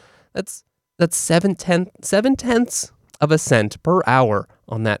that. That's 7/10 of a cent per hour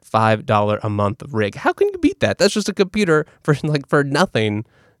on that $5 a month rig. How can you beat that? That's just a computer for nothing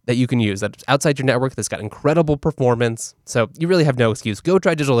that you can use, that's outside your network, that's got incredible performance. So you really have no excuse. Go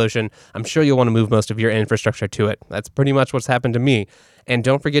try DigitalOcean. I'm sure you'll want to move most of your infrastructure to it. That's pretty much what's happened to me. And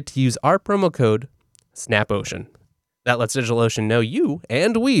don't forget to use our promo code SNAPOcean. That lets DigitalOcean know you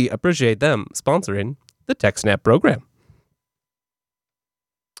and we appreciate them sponsoring the TechSNAP program.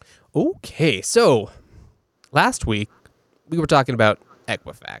 Okay, so last week we were talking about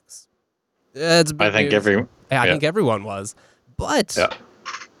Equifax. I think everyone was, but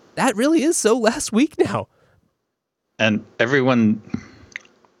that really is so last week now. And everyone,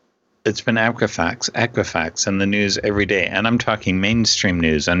 it's been Equifax in the news every day. And I'm talking mainstream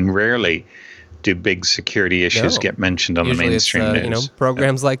news, and rarely do big security issues get mentioned on usually the mainstream news.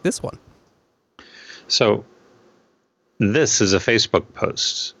 Programs like this one. So this is a Facebook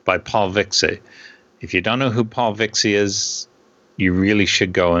post by Paul Vixie. If you don't know who Paul Vixie is, you really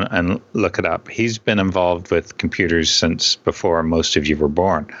should go and look it up. He's been involved with computers since before most of you were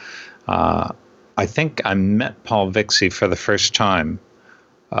born. I think I met Paul Vixie for the first time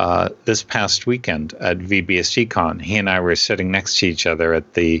this past weekend at VBSGCon. He and I were sitting next to each other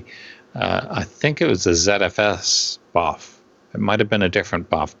at the, I think it was the ZFS BOF. It might have been a different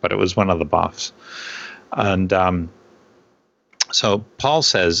BOF, but it was one of the BOFs. And so Paul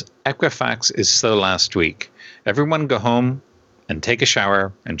says, Equifax is slow last week. Everyone go home and take a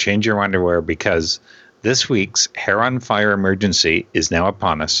shower and change your underwear, because this week's hair on fire emergency is now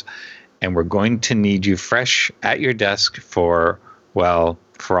upon us, and we're going to need you fresh at your desk for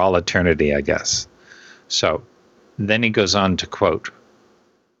all eternity, I guess. So then he goes on to quote,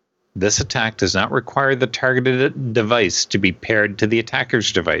 this attack does not require the targeted device to be paired to the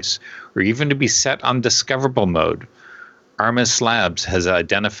attacker's device or even to be set on discoverable mode. Armis Labs has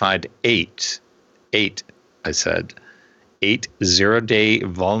identified eight 0-day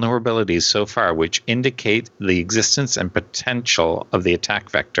vulnerabilities so far, which indicate the existence and potential of the attack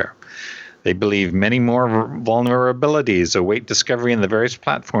vector. They believe many more vulnerabilities await discovery in the various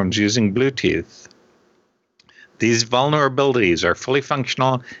platforms using Bluetooth. These vulnerabilities are fully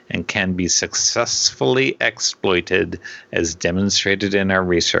functional and can be successfully exploited, as demonstrated in our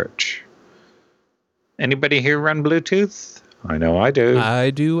research. Anybody here run Bluetooth? I know I do. I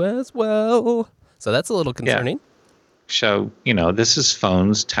do as well. So that's a little concerning. Yeah. So, this is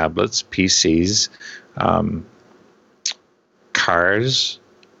phones, tablets, PCs, cars.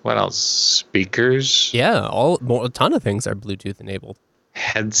 What else? Speakers. Yeah, a ton of things are Bluetooth enabled.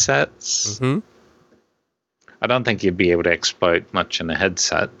 Headsets. Mm-hmm. I don't think you'd be able to exploit much in a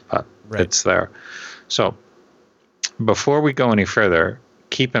headset, but it's there. So before we go any further,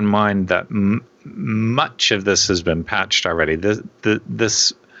 keep in mind that much of this has been patched already.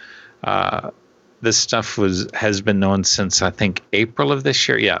 This stuff has been known since, I think, April of this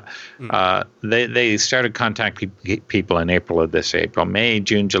year. Yeah. They started contacting people in April, May,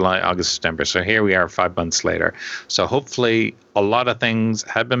 June, July, August, September. So here we are 5 months later. So hopefully a lot of things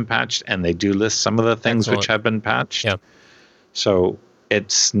have been patched, and they do list some of the things which have been patched. Yeah. So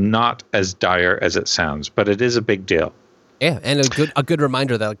it's not as dire as it sounds, but it is a big deal. Yeah, and a good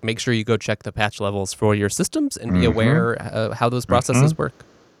reminder that make sure you go check the patch levels for your systems and be aware how those processes work.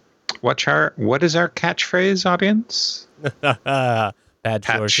 What is our catchphrase, audience?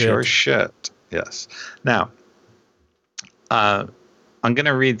 Patch your shit. Yes. Now, I'm going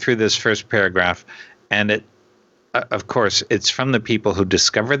to read through this first paragraph, and it, of course, it's from the people who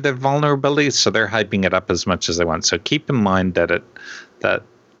discovered the vulnerability, so they're hyping it up as much as they want. So keep in mind that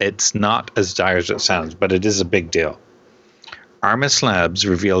it's not as dire as it sounds, but it is a big deal. Armis Labs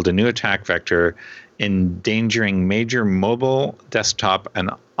revealed a new attack vector endangering major mobile, desktop,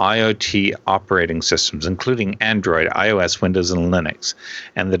 and IoT operating systems, including Android, iOS, Windows, and Linux,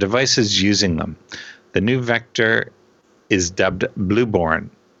 and the devices using them. The new vector is dubbed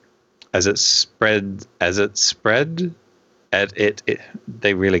Blueborn. as it spread,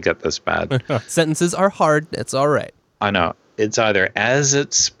 they really got this bad. Sentences are hard. It's all right. I know. It's either as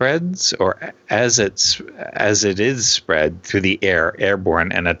it spreads or as it is spread through the air,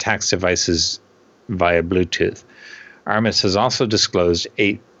 airborne, and attacks devices via Bluetooth. Armis has also disclosed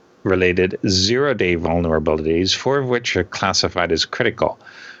 8 related zero-day vulnerabilities, 4 of which are classified as critical.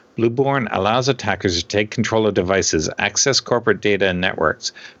 Blueborn allows attackers to take control of devices, access corporate data and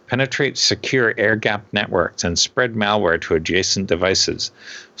networks, penetrate secure air-gapped networks, and spread malware to adjacent devices.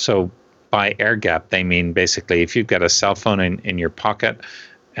 So by air-gapped, they mean basically if you've got a cell phone in your pocket,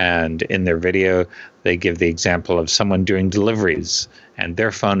 and in their video, they give the example of someone doing deliveries, and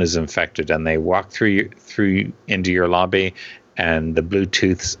their phone is infected, and they walk through into your lobby, and the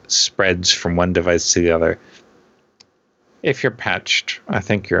Bluetooth spreads from one device to the other. If you're patched, I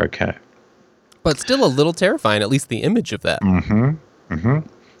think you're okay. But still a little terrifying, at least the image of that.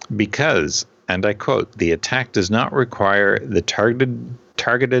 Because, and I quote, the attack does not require the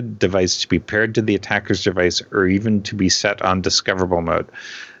targeted device to be paired to the attacker's device or even to be set on discoverable mode.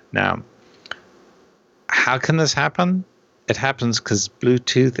 Now, how can this happen? It happens because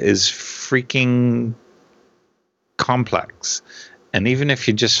Bluetooth is freaking complex. And even if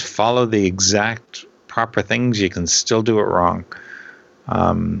you just follow the exact proper things, you can still do it wrong.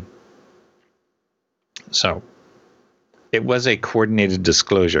 So it was a coordinated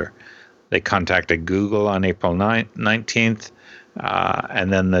disclosure. They contacted Google on April 19th,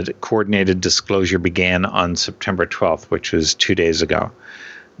 and then the coordinated disclosure began on September 12th, which was 2 days ago.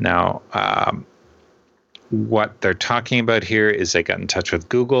 Now, what they're talking about here is they got in touch with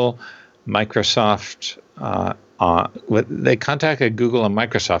Google, Microsoft. They contacted Google and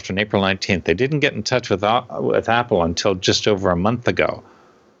Microsoft on April 19th. They didn't get in touch with Apple until just over a month ago.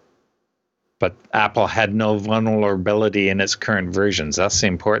 But Apple had no vulnerability in its current versions. That's the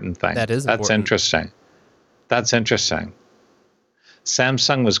important thing. That's interesting. That's interesting.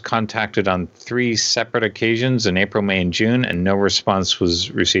 Samsung was contacted on 3 separate occasions in April, May, and June, and no response was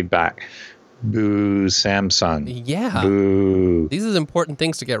received back. Boo, Samsung. Yeah. Boo. These are important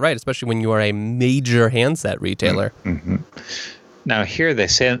things to get right, especially when you are a major handset retailer. Mm-hmm. Now, here they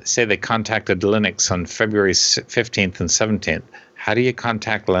say they contacted Linux on February 15th and 17th. How do you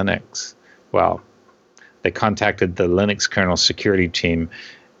contact Linux? Well, they contacted the Linux kernel security team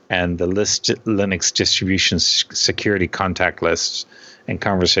and the Linux distribution security contact lists, and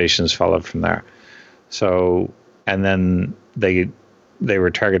conversations followed from there. So, and then they were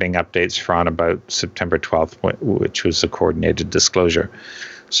targeting updates for on about September 12th, which was a coordinated disclosure.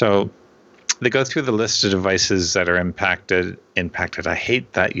 So they go through the list of devices that are impacted. I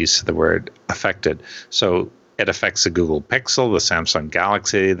hate that use of the word affected. So it affects the Google Pixel, the Samsung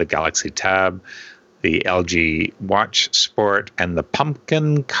Galaxy, the Galaxy Tab, the LG Watch Sport, and the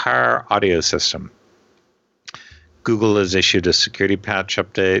Pumpkin car audio system. Google has issued a security patch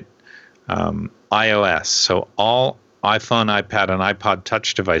update. iOS, so all iPhone, iPad, and iPod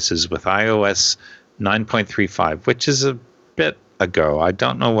Touch devices with iOS 9.35, which is a bit ago. I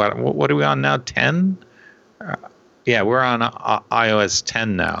don't know what are we on now, 10? Yeah, we're on iOS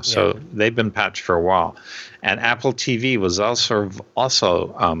 10 now, so they've been patched for a while. And Apple TV was also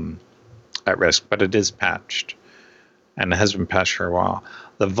at risk, but it is patched, and it has been patched for a while.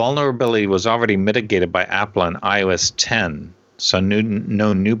 The vulnerability was already mitigated by Apple in iOS 10, so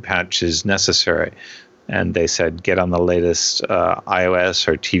no new patch is necessary. And they said, get on the latest iOS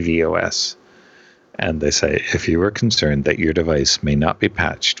or tvOS. And they say, if you are concerned that your device may not be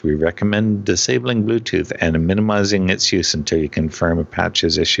patched, we recommend disabling Bluetooth and minimizing its use until you confirm a patch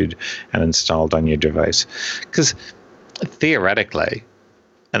is issued and installed on your device. Because theoretically,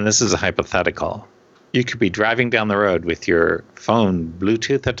 and this is a hypothetical, you could be driving down the road with your phone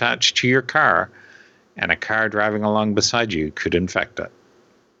Bluetooth attached to your car, and a car driving along beside you could infect it.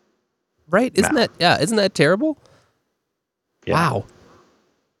 Right? Isn't that terrible? Yeah. Wow.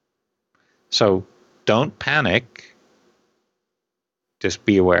 So don't panic. Just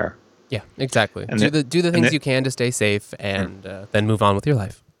be aware. Yeah, exactly. And do the things you can to stay safe, and then move on with your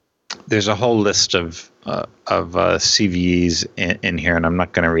life. There's a whole list of CVEs in here, and I'm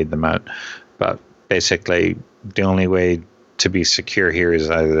not going to read them out. But basically, the only way to be secure here is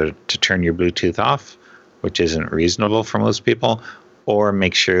either to turn your Bluetooth off, which isn't reasonable for most people, or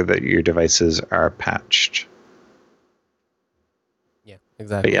make sure that your devices are patched. Yeah,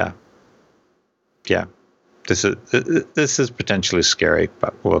 exactly. But yeah. This is potentially scary,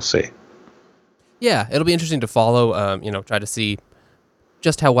 but we'll see. Yeah, it'll be interesting to follow. Try to see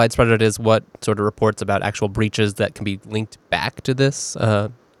just how widespread it is, what sort of reports about actual breaches that can be linked back to this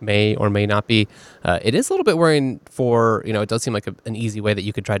may or may not be. It is a little bit worrying for, it does seem like an easy way that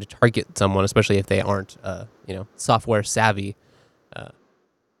you could try to target someone, especially if they aren't, software savvy.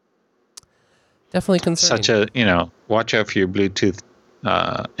 Definitely concerning. Watch out for your Bluetooth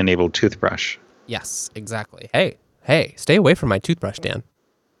enabled toothbrush. Yes, exactly. Hey, stay away from my toothbrush, Dan.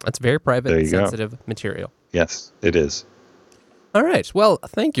 That's very private, sensitive material. Yes, it is. All right. Well,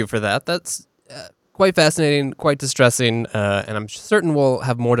 thank you for that. That's quite fascinating, quite distressing, and I'm certain we'll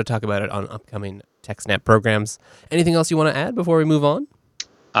have more to talk about it on upcoming TechSNAP programs. Anything else you want to add before we move on?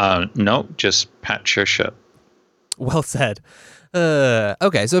 No, just patch your ship. Well said.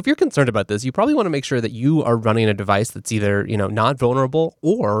 Okay, so if you're concerned about this, you probably want to make sure that you are running a device that's either, not vulnerable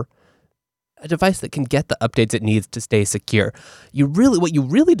or a device that can get the updates it needs to stay secure. What you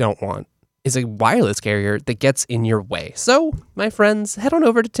really don't want is a wireless carrier that gets in your way. So, my friends, head on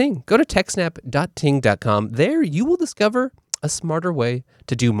over to Ting. Go to techsnap.ting.com. There you will discover a smarter way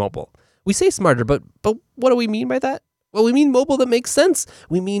to do mobile. We say smarter, but what do we mean by that? Well, we mean mobile that makes sense.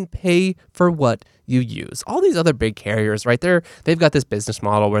 We mean pay for what you use. All these other big carriers, right there, they've got this business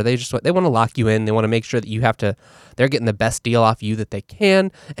model where they want to lock you in. They want to make sure that they're getting the best deal off you that they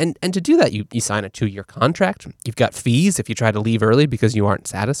can. And to do that, you sign a 2-year contract. You've got fees if you try to leave early because you aren't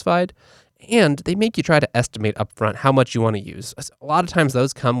satisfied. And they make you try to estimate upfront how much you want to use. A lot of times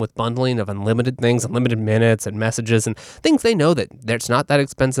those come with bundling of unlimited things, unlimited minutes and messages and things they know that it's not that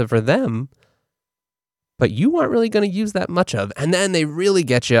expensive for them, but you aren't really going to use that much of. And then they really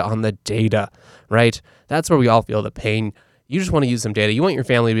get you on the data, right? That's where we all feel the pain. You just want to use some data. You want your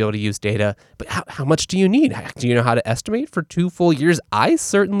family to be able to use data, but how much do you need? Do you know how to estimate for 2 full years? I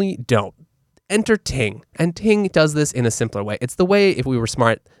certainly don't. Enter Ting, and Ting does this in a simpler way. It's the way, if we were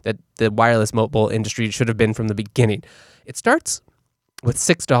smart, that the wireless mobile industry should have been from the beginning. It starts with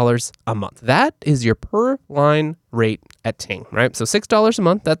 $6 a month. That is your per line rate at Ting, right? So $6 a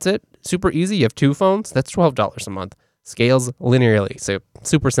month, that's it. Super easy. You have 2 phones, that's $12 a month. Scales linearly, so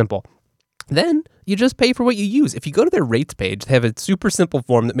super simple. Then you just pay for what you use. If you go to their rates page, they have a super simple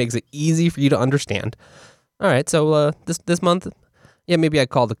form that makes it easy for you to understand. All right, so this month, maybe I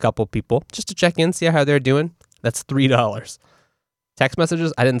called a couple people just to check in, see how they're doing. That's $3. Text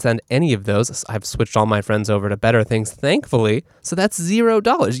messages, I didn't send any of those. I've switched all my friends over to better things, thankfully. So that's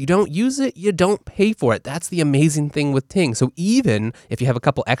 $0. You don't use it, you don't pay for it. That's the amazing thing with Ting. So even if you have a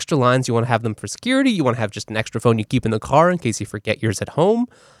couple extra lines, you want to have them for security, you want to have just an extra phone you keep in the car in case you forget yours at home,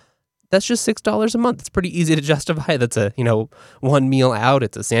 that's just $6 a month. It's pretty easy to justify. That's a, one meal out,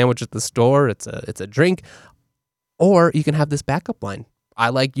 it's a sandwich at the store, it's a drink. Or you can have this backup line. I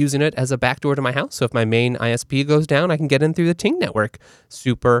like using it as a backdoor to my house. So if my main ISP goes down, I can get in through the Ting network.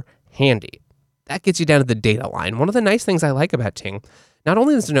 Super handy. That gets you down to the data line. One of the nice things I like about Ting, not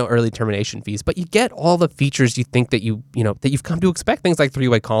only is there no early termination fees, but you get all the features you think that that you've come to expect. Things like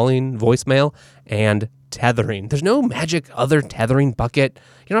 3-way calling, voicemail, and tethering. There's no magic other tethering bucket.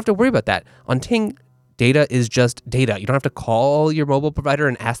 You don't have to worry about that. On Ting, data is just data. You don't have to call your mobile provider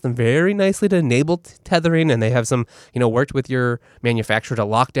and ask them very nicely to enable tethering, and they have some, worked with your manufacturer to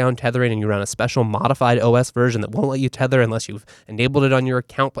lock down tethering, and you run a special modified OS version that won't let you tether unless you've enabled it on your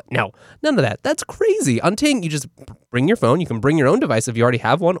account. But no, none of that. That's crazy. On Ting, you just bring your phone. You can bring your own device if you already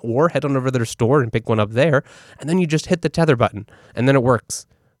have one, or head on over to their store and pick one up there, and then you just hit the tether button, and then it works.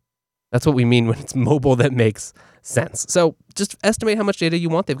 That's what we mean when it's mobile that makes sense. So just estimate how much data you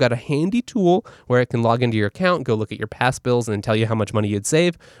want. They've got a handy tool where it can log into your account, go look at your past bills, and then tell you how much money you'd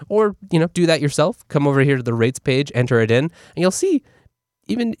save. Or, do that yourself. Come over here to the rates page, enter it in, and you'll see,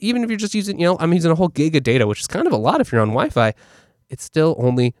 even if you're just using, I'm using a whole gig of data, which is kind of a lot if you're on Wi-Fi, it's still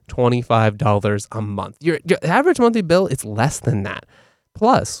only $25 a month. Your average monthly bill is less than that.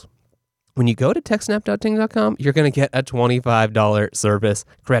 Plus, when you go to techsnap.ting.com, you're going to get a $25 service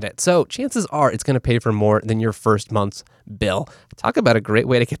credit. So chances are it's going to pay for more than your first month's bill. Talk about a great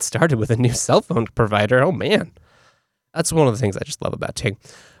way to get started with a new cell phone provider. Oh, man. That's one of the things I just love about Ting.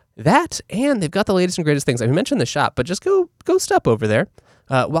 That, and they've got the latest and greatest things. I mentioned the shop, but just go stop over there.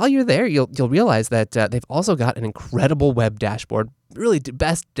 While you're there, you'll realize that they've also got an incredible web dashboard, really the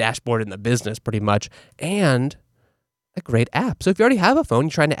best dashboard in the business pretty much, and a great app. So if you already have a phone,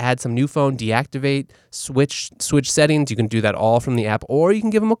 you're trying to add some new phone, deactivate, switch settings, you can do that all from the app, or you can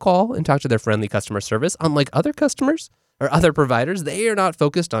give them a call and talk to their friendly customer service. Unlike other customers or other providers, they are not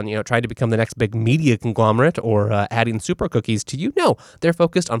focused on, trying to become the next big media conglomerate or adding super cookies to you. No, they're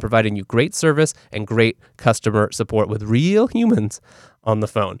focused on providing you great service and great customer support with real humans on the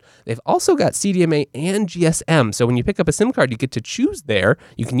phone. They've also got CDMA and GSM. So when you pick up a SIM card, you get to choose there.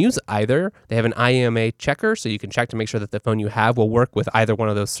 You can use either. They have an IMA checker, so you can check to make sure that the phone you have will work with either one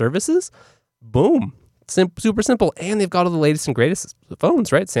of those services. Boom. Super simple. And they've got all the latest and greatest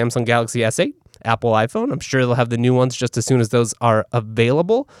phones, right? Samsung Galaxy S8, Apple iPhone. I'm sure they'll have the new ones just as soon as those are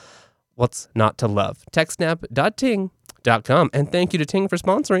available. What's not to love? TechSNAP.ting.com. And thank you to Ting for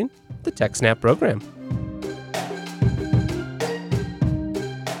sponsoring the TechSNAP program.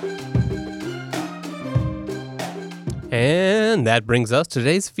 And that brings us to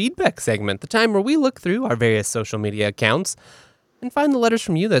today's feedback segment, the time where we look through our various social media accounts and find the letters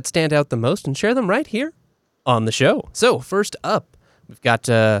from you that stand out the most and share them right here on the show. So first up, we've got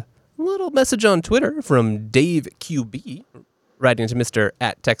a little message on Twitter from Dave QB, writing to Mr.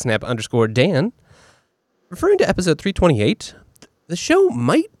 at TechSnap_Dan. Referring to episode 328, the show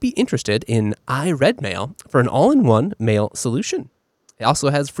might be interested in iRedMail for an all-in-one mail solution. It also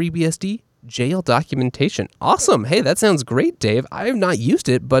has FreeBSD jail documentation. Awesome. Hey, that sounds great, Dave. I have not used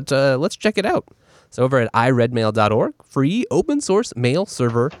it, but let's check it out. So over at iRedMail.org, free open source mail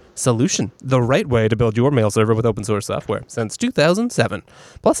server solution. The right way to build your mail server with open source software since 2007.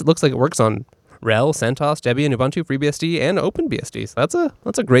 Plus, it looks like it works on RHEL, CentOS, Debian, Ubuntu, FreeBSD, and OpenBSD. So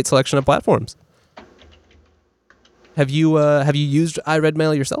that's a great selection of platforms. Have you used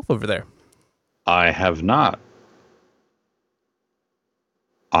iRedMail yourself over there? I have not.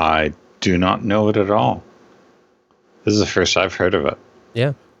 I do not know it at all. This is the first I've heard of it.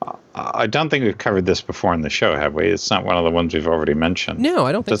 Yeah. I don't think we've covered this before in the show, have we? It's not one of the ones we've already mentioned. No,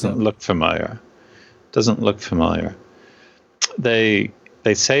 I don't think so. Doesn't look familiar. They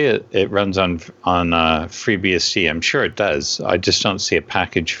say it runs on FreeBSD. I'm sure it does. I just don't see a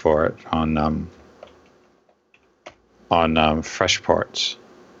package for it on FreshPorts.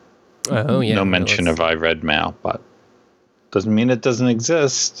 Oh yeah. No mention of iRedMail, but doesn't mean it doesn't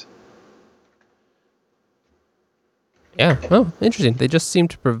exist. Yeah. Oh, interesting. They just seem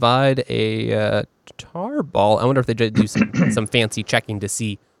to provide a tarball. I wonder if they do some fancy checking to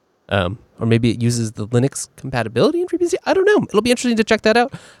see, or maybe it uses the Linux compatibility in FreeBSD. I don't know. It'll be interesting to check that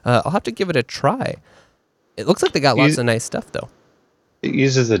out. I'll have to give it a try. It looks like they got lots of nice stuff, though. It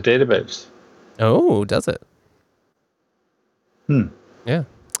uses a database. Oh, does it? Yeah.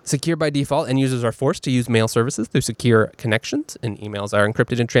 Secure by default, and users are forced to use mail services through secure connections, and emails are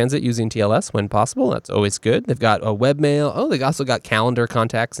encrypted in transit using TLS when possible. That's always good. They've got a webmail. Oh, they've also got calendar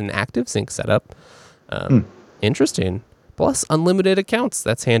contacts and active sync set up. Interesting. Plus, unlimited accounts.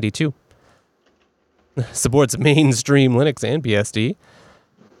 That's handy, too. Supports mainstream Linux and BSD.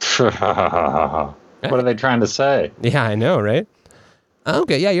 What are they trying to say? Yeah, I know, right?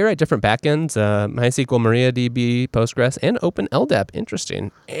 Okay, yeah, you're right. Different backends, MySQL, MariaDB, Postgres, and OpenLDAP.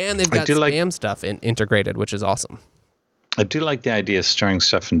 Interesting. And they've got spam stuff integrated, which is awesome. I do like the idea of storing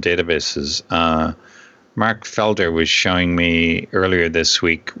stuff in databases. Mark Felder was showing me earlier this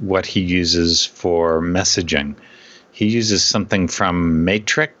week what he uses for messaging. He uses something from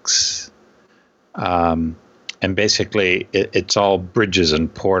Matrix, and basically it's all bridges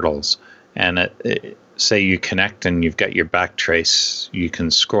and portals. And say you connect and you've got your backtrace, you can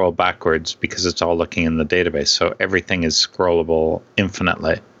scroll backwards because it's all looking in the database. So everything is scrollable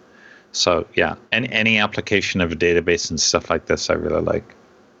infinitely. So yeah, any application of a database and stuff like this, I really like.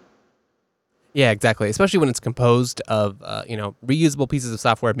 Yeah, exactly. Especially when it's composed of reusable pieces of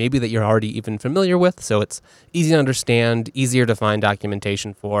software, maybe that you're already even familiar with. So it's easy to understand, easier to find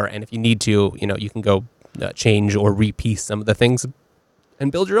documentation for, and if you need to, you can go change or repiece some of the things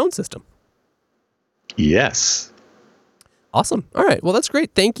and build your own system. Yes. Awesome. All right. Well, that's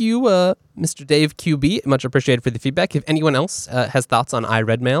great. Thank you, Mr. Dave QB. Much appreciated for the feedback. If anyone else has thoughts on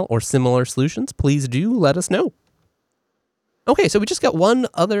iRedMail or similar solutions, please do let us know. Okay, so we just got one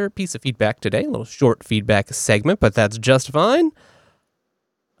other piece of feedback today, a little short feedback segment, but that's just fine.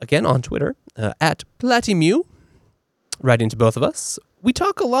 Again, on Twitter, at Platimu, writing to both of us. We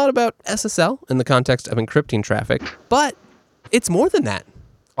talk a lot about SSL in the context of encrypting traffic, but it's more than that.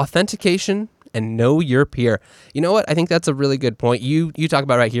 Authentication and know your peer. You know what? I think that's a really good point. You talk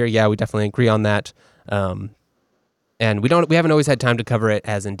about right here. Yeah, we definitely agree on that. And we haven't always had time to cover it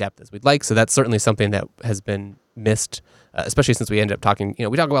as in depth as we'd like. So that's certainly something that has been missed, especially since we ended up talking.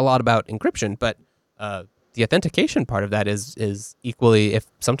 We talk a lot about encryption, but the authentication part of that is equally, if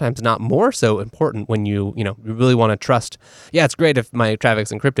sometimes not more so important when you really want to trust. Yeah, it's great if my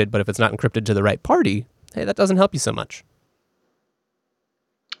traffic's encrypted, but if it's not encrypted to the right party, hey, that doesn't help you so much.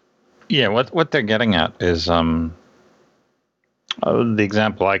 Yeah, what they're getting at is the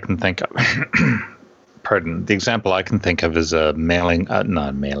example I can think of. Pardon. The example I can think of is not a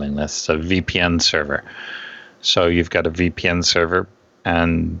mailing list, a VPN server. So you've got a VPN server,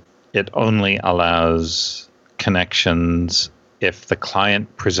 and it only allows connections if the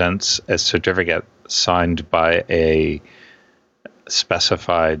client presents a certificate signed by a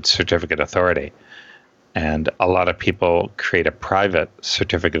specified certificate authority. And a lot of people create a private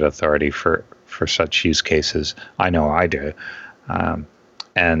certificate authority for such use cases. I know I do.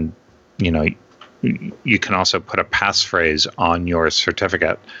 And, you can also put a passphrase on your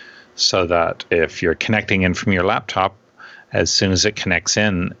certificate so that if you're connecting in from your laptop, as soon as it connects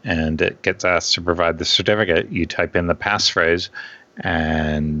in and it gets asked to provide the certificate, you type in the passphrase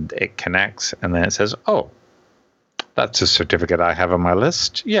and it connects, and then it says, oh, that's a certificate I have on my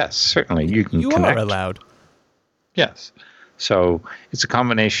list. Yes, certainly, you can connect. You are allowed. Yes. So it's a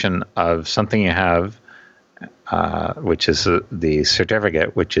combination of something you have, which is the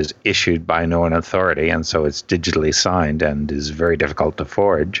certificate, which is issued by known authority, and so it's digitally signed and is very difficult to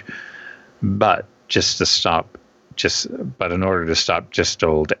forge. But in order to stop just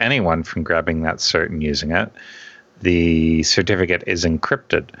old anyone from grabbing that cert and using it, the certificate is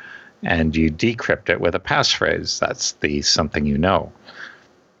encrypted, and you decrypt it with a passphrase. That's the something you know.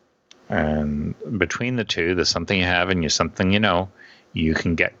 And between the two, the something you have and your something you know, you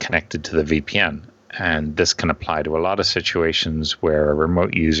can get connected to the VPN. And this can apply to a lot of situations where a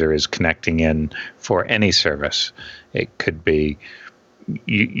remote user is connecting in for any service. It could be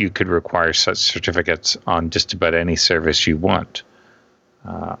you could require such certificates on just about any service you want.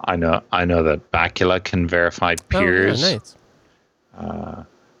 I know that Bacula can verify peers. Oh, yeah,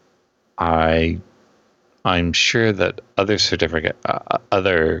 nice. I'm sure that other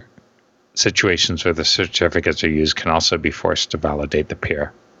situations where the certificates are used can also be forced to validate the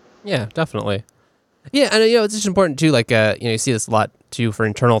peer. Yeah, definitely. Yeah, and it's just important too. Like, you see this a lot too for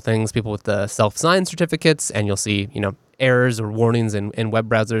internal things. People with the self-signed certificates, and you'll see, errors or warnings in web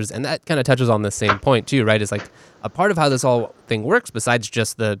browsers, and that kind of touches on the same point too, right? Is like a part of how this whole thing works, besides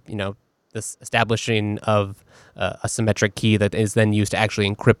just the this establishing of a symmetric key that is then used to actually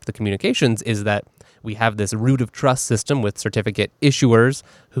encrypt the communications, is that we have this root of trust system with certificate issuers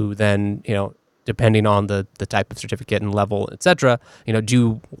who then, depending on the type of certificate and level, etc.,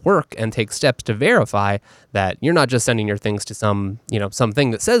 do work and take steps to verify that you're not just sending your things to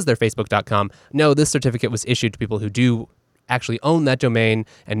something that says they're facebook.com. No, this certificate was issued to people who do actually own that domain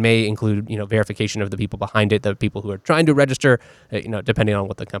and may include, verification of the people behind it, the people who are trying to register, depending on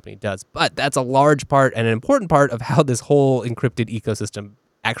what the company does. But that's a large part and an important part of how this whole encrypted ecosystem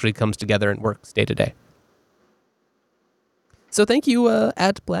actually comes together and works day to day. So thank you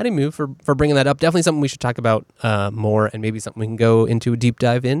at Bladimu for bringing that up. Definitely something we should talk about more, and maybe something we can go into a deep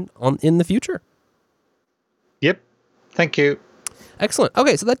dive in the future. Yep. Thank you. Excellent.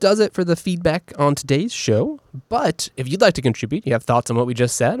 Okay, so that does it for the feedback on today's show. But if you'd like to contribute, you have thoughts on what we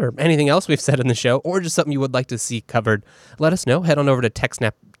just said or anything else we've said in the show, or just something you would like to see covered, let us know. Head on over to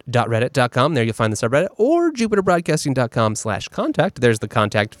techsnap.reddit.com. There you'll find the subreddit, or jupiterbroadcasting.com/contact. There's the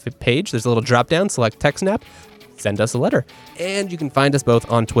contact page. There's a little drop down. Select TechSNAP. Send us a letter. And you can find us both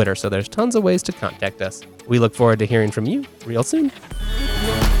on Twitter, so there's tons of ways to contact us. We look forward to hearing from you real soon.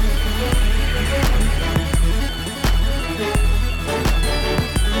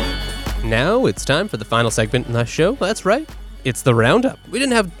 Now it's time for the final segment in the show. That's right. It's the roundup. We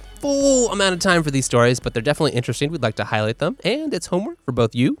didn't have full amount of time for these stories, but they're definitely interesting. We'd like to highlight them, and it's homework for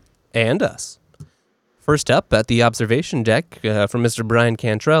both you and us. First up at the observation deck from Mr. Brian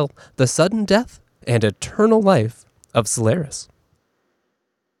Cantrell, the sudden death and eternal life of Solaris.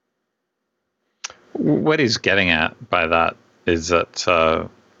 What he's getting at by that is that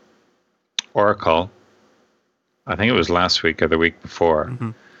Oracle, I think it was last week or the week before,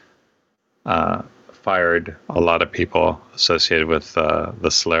 fired a lot of people associated with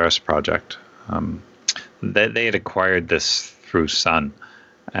the Solaris project. They had acquired this through Sun,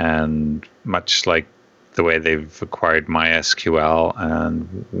 and much like the way they've acquired MySQL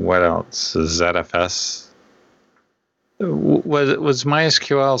and what else? ZFS. Was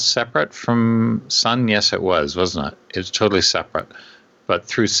MySQL separate from Sun? Yes, it was, wasn't it? It was totally separate. But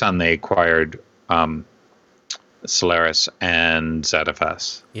through Sun, they acquired Solaris and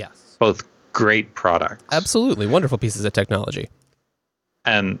ZFS. Yes. Both great products. Absolutely. Wonderful pieces of technology.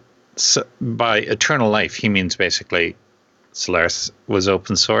 And so by eternal life, he means basically Solaris was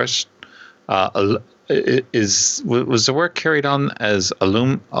open source. Was the work carried on as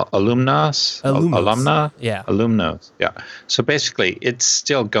alumnos? Alumna? Yeah. Alumnos. Yeah. So basically, it's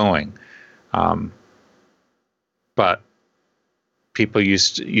still going. But people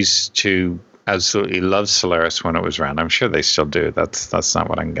used to absolutely love Solaris when it was around. I'm sure they still do. That's not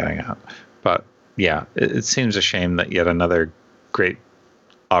what I'm getting at. But yeah, it seems a shame that yet another great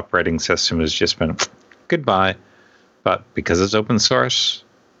operating system has just been goodbye. But because it's open source,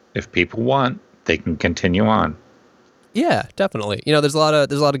 if people want, they can continue on. Yeah, definitely. There's a lot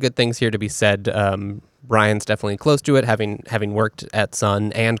of good things here to be said. Brian's definitely close to it, having worked at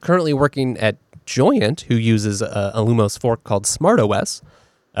Sun and currently working at Joyent, who uses a Lumos fork called SmartOS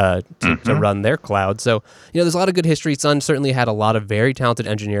to run their cloud. So, there's a lot of good history. Sun certainly had a lot of very talented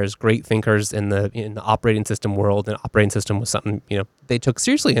engineers, great thinkers in the operating system world, and operating system was something, they took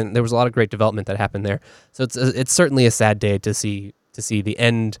seriously, and there was a lot of great development that happened there. So it's certainly a sad day to see the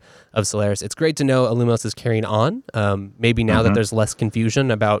end of Solaris. It's great to know Illumos is carrying on. Maybe now that there's less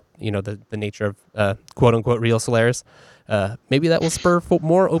confusion about, the nature of quote unquote real Solaris, maybe that will spur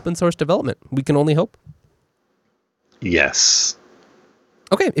more open source development. We can only hope. Yes.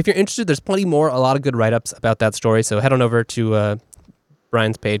 Okay, if you're interested, there's plenty more, a lot of good write-ups about that story, so head on over to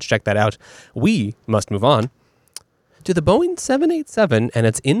Brian's page, check that out. We must move on to the Boeing 787 and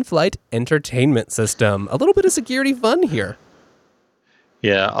its in-flight entertainment system. A little bit of security fun here.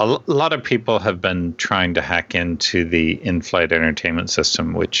 Yeah, a lot of people have been trying to hack into the in-flight entertainment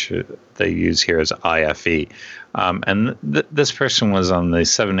system, which they use here as IFE. And this person was on the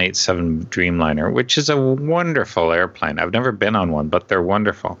 787 Dreamliner, which is a wonderful airplane. I've never been on one, but they're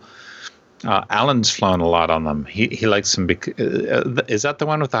wonderful. Alan's flown a lot on them. He likes them. Is that the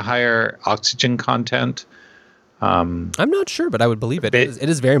one with the higher oxygen content? I'm not sure, but I would believe it. It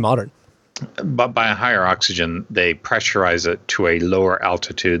is very modern. But by a higher oxygen, they pressurize it to a lower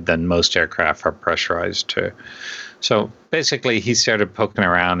altitude than most aircraft are pressurized to. So basically, he started poking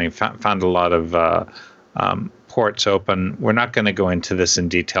around. He found a lot of ports open. We're not going to go into this in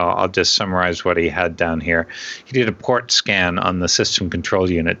detail. I'll just summarize what he had down here. He did a port scan on the system control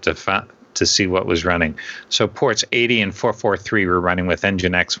unit to see what was running. So ports 80 and 443 were running with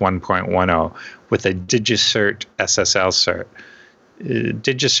Nginx 1.10 with a DigiCert SSL cert.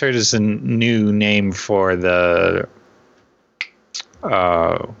 DigiCert is a new name for the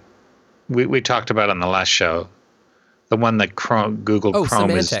we talked about on the last show, the one that Google Chrome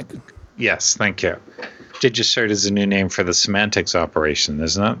Symantec. is. Yes, thank you. DigiCert is a new name for the semantics operation,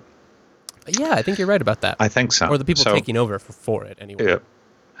 isn't it? Yeah, I think you're right about that. I think so. Or the people taking over for it anyway. Yeah.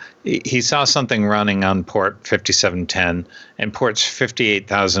 He saw something running on port 5710, and ports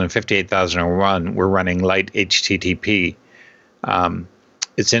 58,000 and 58,001 were running light HTTP.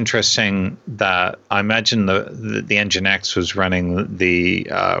 It's interesting that I imagine the Nginx was running the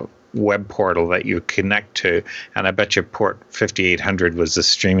web portal that you connect to, and I bet your port 5800 was the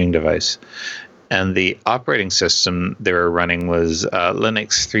streaming device. And the operating system they were running was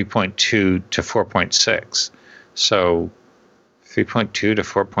Linux 3.2 to 4.6. So 3.2 to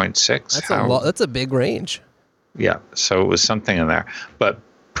 4.6. That's a big range. Yeah, so it was something in there. But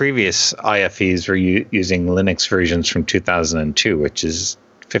previous IFEs were using Linux versions from 2002, which is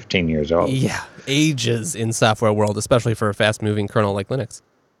 15 years old. Yeah, ages in software world, especially for a fast-moving kernel like Linux.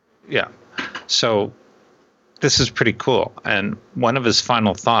 Yeah, so this is pretty cool. And one of his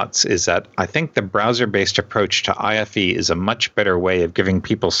final thoughts is that I think the browser-based approach to IFE is a much better way of giving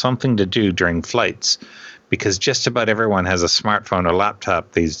people something to do during flights, because just about everyone has a smartphone or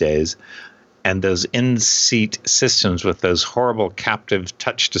laptop these days. And those in-seat systems with those horrible captive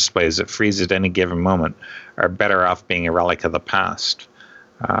touch displays that freeze at any given moment are better off being a relic of the past.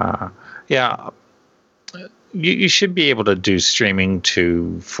 You should be able to do streaming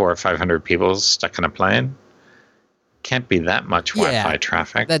to 400 or 500 people stuck in a plane. Can't be that much Wi-Fi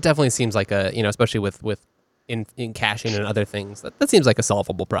traffic. That definitely seems like especially with in caching and other things, that seems like a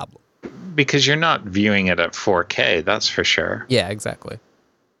solvable problem. Because you're not viewing it at 4K, that's for sure. Yeah, exactly.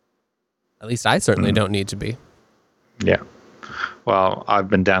 At least I certainly don't need to be. Yeah. Well, I've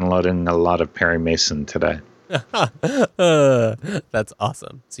been downloading a lot of Perry Mason today. That's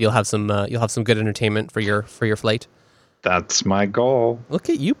awesome. So you'll have some good entertainment for your flight. That's my goal. Look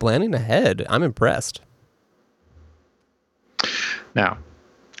at you planning ahead. I'm impressed. Now,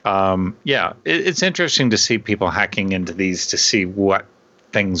 it's interesting to see people hacking into these to see what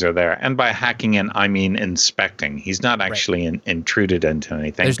things are there. And by hacking in, I mean inspecting. He's not actually intruded into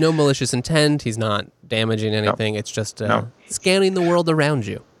anything. There's no malicious intent. He's not damaging anything. It's just scanning the world around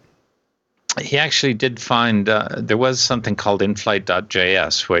you. He actually did find there was something called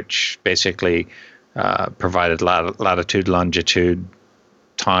inflight.js, which basically provided latitude, longitude,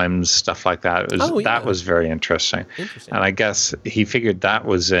 times, stuff like that. That was very interesting. And I guess he figured that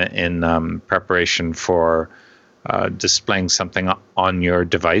was in preparation for displaying something on your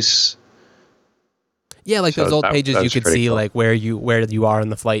device. Yeah, like those old pages you could see, cool. like where you are on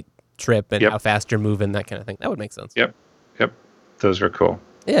the flight trip and how fast you're moving, that kind of thing. That would make sense. Yep. Those were cool.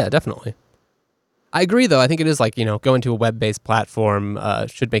 Yeah, definitely. I agree, though. I think it is like, going to a web-based platform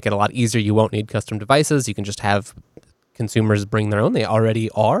should make it a lot easier. You won't need custom devices. You can just have consumers bring their own. They already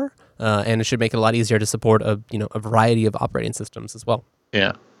are, and it should make it a lot easier to support a variety of operating systems as well.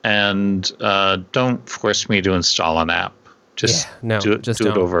 Yeah. And don't force me to install an app. Just do it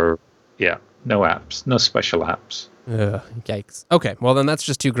over. Yeah, No apps. No special apps. Ugh, yikes. Okay, well then that's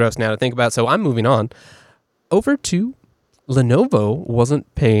just too gross now to think about, so I'm moving on. Over to Lenovo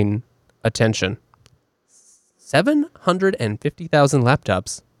wasn't paying attention. 750,000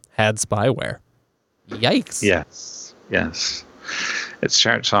 laptops had spyware. Yikes. Yes. Yes. It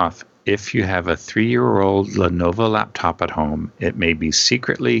starts off, if you have a 3-year-old Lenovo laptop at home, it may be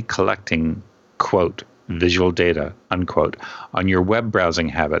secretly collecting, quote, visual data, unquote, on your web browsing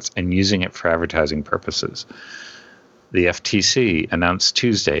habits and using it for advertising purposes. The FTC announced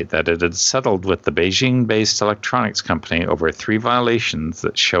Tuesday that it had settled with the Beijing-based electronics company over 3 violations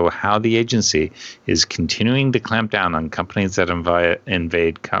that show how the agency is continuing to clamp down on companies that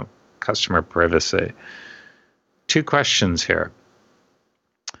invade customer privacy. 2 questions here.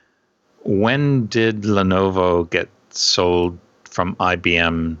 When did Lenovo get sold from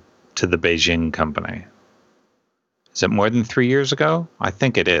IBM to the Beijing company? Is it more than 3 years ago? I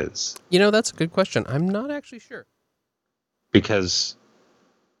think it is. That's a good question. I'm not actually sure. Because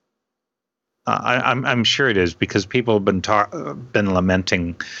I'm sure it is, because people have been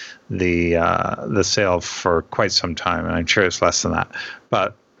lamenting the sale for quite some time, and I'm sure it's less than that.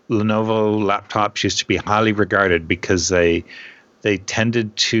 But Lenovo laptops used to be highly regarded because they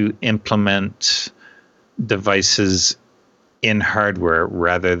tended to implement devices in hardware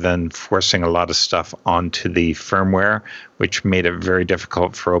rather than forcing a lot of stuff onto the firmware, which made it very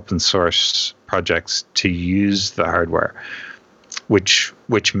difficult for open source projects to use the hardware, which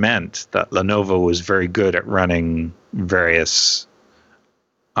meant that Lenovo was very good at running various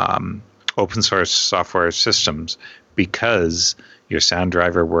open source software systems because your sound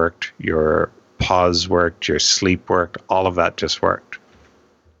driver worked, your pause worked, your sleep worked, all of that just worked.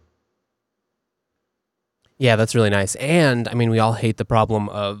 Yeah, that's really nice. And I mean, we all hate the problem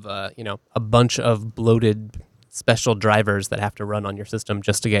of a bunch of bloated special drivers that have to run on your system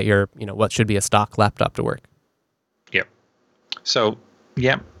just to get your what should be a stock laptop to work. Yep. So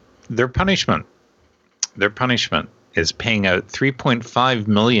their punishment is paying out $3.5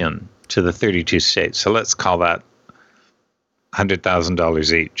 million to the 32 states. So let's call that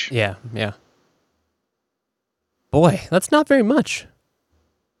 $100,000 each. Yeah. Boy, that's not very much.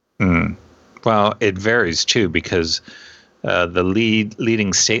 Well, it varies too, because the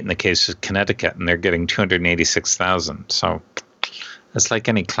leading state in the case is Connecticut, and they're getting $286,000. So it's like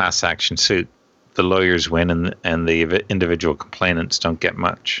any class action suit. The lawyers win, and the individual complainants don't get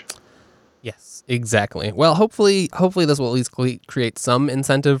much. Yes, exactly. Well, hopefully this will at least create some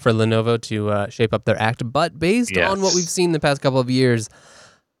incentive for Lenovo to shape up their act. But based on what we've seen the past couple of years,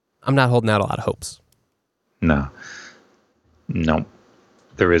 I'm not holding out a lot of hopes. No,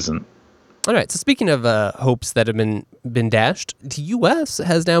 there isn't. All right, so speaking of hopes that have been dashed, the U.S.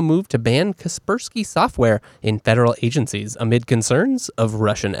 has now moved to ban Kaspersky software in federal agencies amid concerns of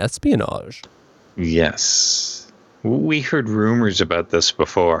Russian espionage. Yes. We heard rumors about this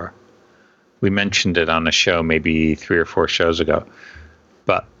before. We mentioned it on a show maybe 3 or 4 shows ago.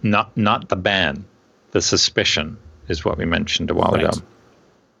 But not the ban. The suspicion is what we mentioned a while ago.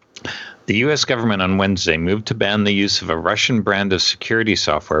 The U.S. government on Wednesday moved to ban the use of a Russian brand of security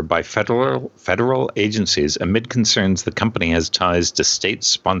software by federal agencies amid concerns the company has ties to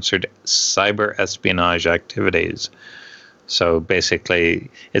state-sponsored cyber espionage activities. So basically,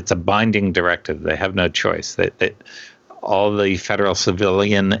 it's a binding directive. They have no choice. All the federal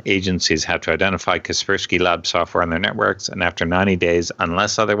civilian agencies have to identify Kaspersky Lab software on their networks, and after 90 days,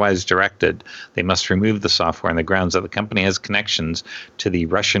 unless otherwise directed, they must remove the software on the grounds that the company has connections to the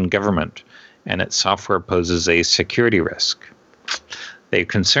Russian government, and its software poses a security risk. They're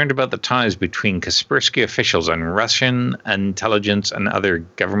concerned about the ties between Kaspersky officials and Russian intelligence and other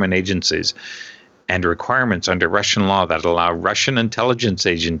government agencies, and requirements under Russian law that allow Russian intelligence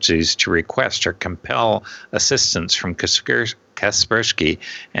agencies to request or compel assistance from Kaspersky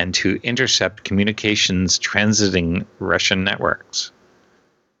and to intercept communications transiting Russian networks.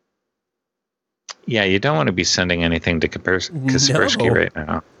 Yeah, you don't want to be sending anything to Kaspersky right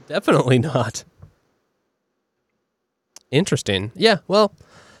now. Definitely not. Interesting. Yeah, well,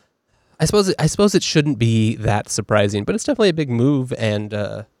 I suppose it shouldn't be that surprising, but it's definitely a big move, and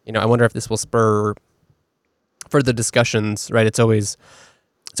I wonder if this will spur further discussions. Right? It's always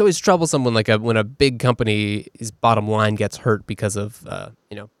troublesome when a big company's bottom line gets hurt because of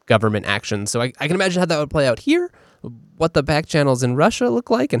government action. So I can imagine how that would play out here. What the back channels in Russia look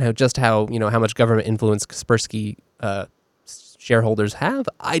like, and how much government influence Kaspersky shareholders have.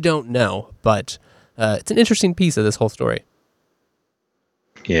 I don't know, but it's an interesting piece of this whole story.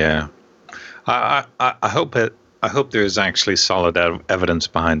 Yeah. I hope there is actually solid evidence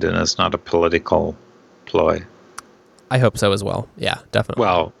behind it, and it's not a political ploy. I hope so as well. Yeah, definitely.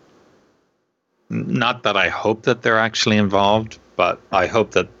 Well, Not that I hope that they're actually involved, but I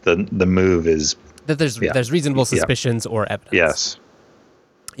hope that the move is that there's reasonable suspicions or evidence. Yes.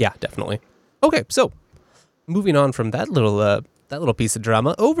 Yeah, definitely. Okay, so moving on from that little piece of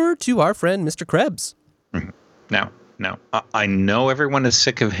drama over to our friend Mr. Krebs. Now, I know everyone is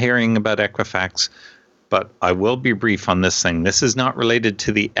sick of hearing about Equifax, but I will be brief on this thing. This is not related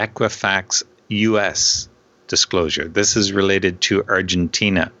to the Equifax U.S. disclosure. This is related to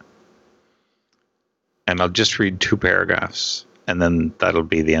Argentina. And I'll just read 2 paragraphs, and then that'll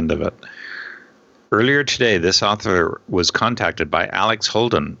be the end of it. Earlier today, this author was contacted by Alex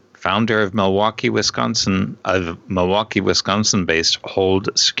Holden, founder of Milwaukee, Wisconsin-based Hold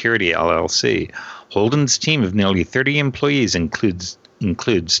Security LLC. Holden's team of nearly 30 employees includes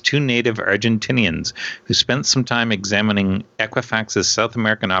 2 native Argentinians who spent some time examining Equifax's South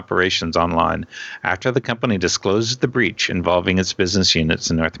American operations online after the company disclosed the breach involving its business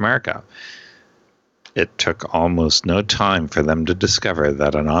units in North America. It took almost no time for them to discover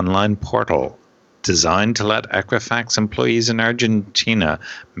that an online portal designed to let Equifax employees in Argentina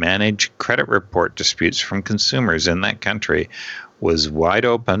manage credit report disputes from consumers in that country was wide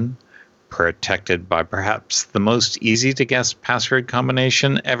open, protected by perhaps the most easy-to-guess password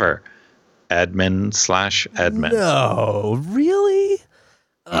combination ever, admin/admin. No, really? Yes.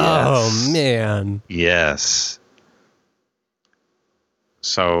 Oh, man. Yes.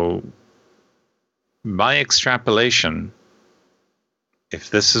 So, by extrapolation,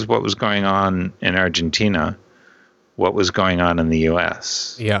 if this is what was going on in Argentina, what was going on in the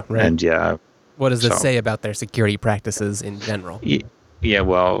U.S.? Yeah, right. And what does this say about their security practices in general? Yeah,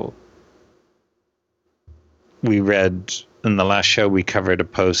 well, we read in the last show, we covered a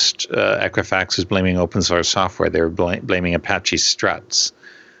post, Equifax was blaming open source software. They were blaming Apache struts.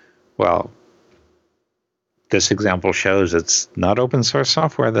 Well, this example shows it's not open source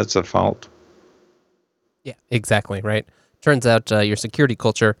software that's at fault. Yeah, exactly, right? Turns out your security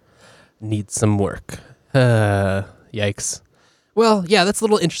culture needs some work. Yikes. Well, yeah, that's a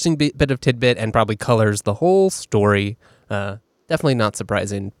little interesting bit of tidbit and probably colors the whole story. Definitely not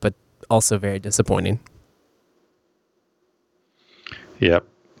surprising, but also very disappointing. Yep,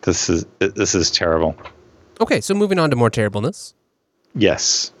 this is terrible. Okay, so moving on to more terribleness.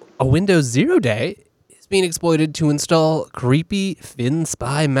 Yes. A Windows 0 day is being exploited to install creepy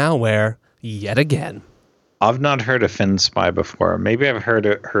FinSpy malware yet again. I've not heard of FinSpy before. Maybe I've heard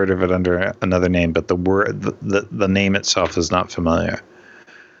of it under another name, but the name itself is not familiar.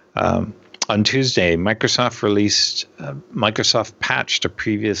 On Tuesday, Microsoft patched a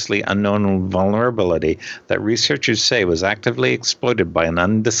previously unknown vulnerability that researchers say was actively exploited by an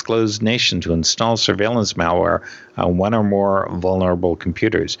undisclosed nation to install surveillance malware on one or more vulnerable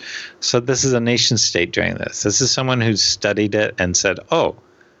computers. So this is a nation state doing this. This is someone who's studied it and said, oh,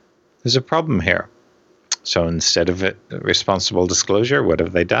 there's a problem here. So instead of responsible disclosure, what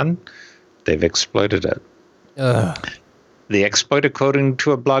have they done? They've exploited it. The exploit, according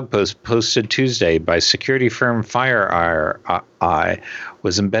to a blog post posted Tuesday by security firm FireEye,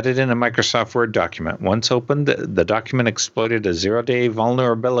 was embedded in a Microsoft Word document. Once opened, the document exploited a zero-day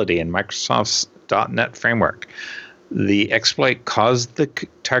vulnerability in Microsoft's .NET framework. The exploit caused the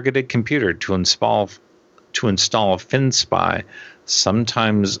targeted computer to install FinSpy,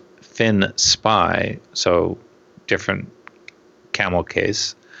 sometimes FinSpy, so different camel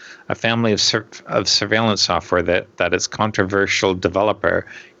case, a family of surveillance software that its controversial developer,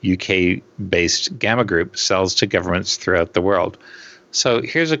 UK-based Gamma Group, sells to governments throughout the world. So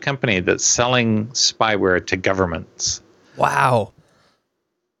here's a company that's selling spyware to governments. Wow.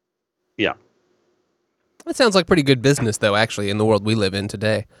 Yeah. That sounds like pretty good business, though, actually, in the world we live in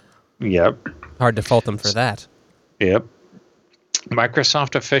today. Yep. Hard to fault them for that. Yep.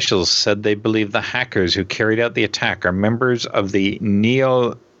 Microsoft officials said they believe the hackers who carried out the attack are members of the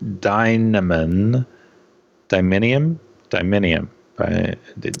Neodymium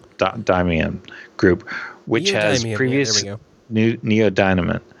group, which has previous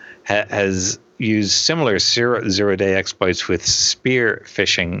Neodymium has used similar zero-day exploits with spear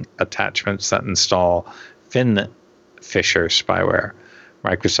phishing attachments that install FinFisher spyware.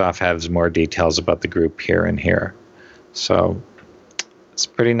 Microsoft has more details about the group here and here. So it's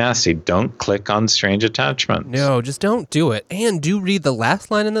pretty nasty. Don't click on strange attachments. No, just don't do it. And do read the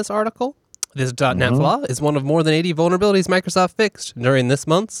last line in this article. This .NET flaw is one of more than 80 vulnerabilities Microsoft fixed during this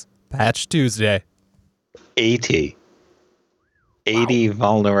month's Patch Tuesday. 80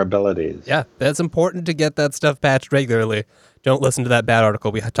 vulnerabilities. Yeah, that's important to get that stuff patched regularly. Don't listen to that bad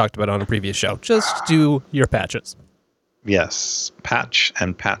article we talked about on a previous show. Just do your patches. Yes, patch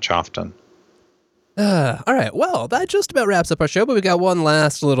and patch often. All right, well, that just about wraps up our show, but we got one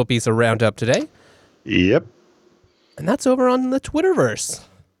last little piece of roundup today. Yep. And that's over on the Twitterverse.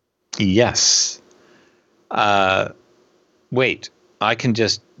 Yes. Wait, I can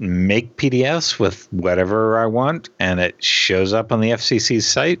just make PDFs with whatever I want and it shows up on the FCC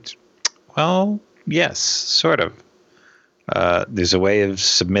site? Well, yes, sort of. There's a way of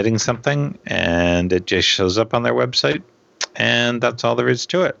submitting something and it just shows up on their website, and that's all there is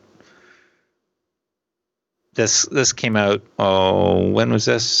to it. This came out, when was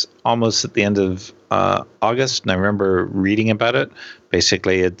this? Almost at the end of August, and I remember reading about it.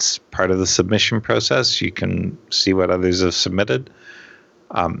 Basically, it's part of the submission process. You can see what others have submitted.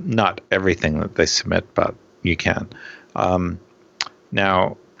 Not everything that they submit, but you can.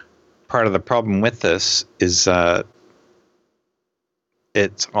 Now, part of the problem with this is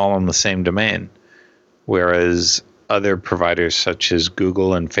it's all on the same domain, whereas other providers such as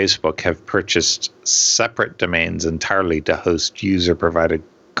Google and Facebook have purchased separate domains entirely to host user-provided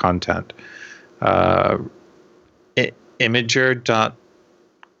content.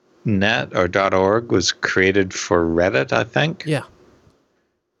 Imager.net or .org was created for Reddit, I think. Yeah.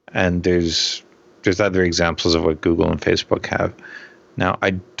 And there's other examples of what Google and Facebook have. Now,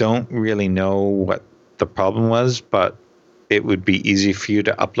 I don't really know what the problem was, but it would be easy for you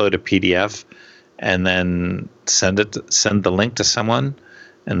to upload a PDF and then send the link to someone,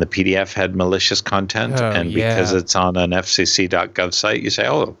 and the PDF had malicious content, because it's on an FCC.gov site, you say,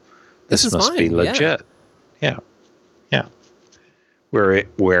 "Oh, this must be legit." Yeah.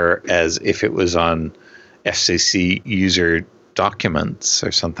 Whereas if it was on FCC user documents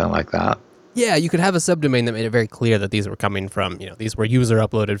or something like that, yeah, you could have a subdomain that made it very clear that these were coming from, these were user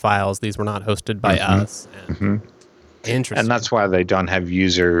uploaded files. These were not hosted by us. And interesting. And that's why they don't have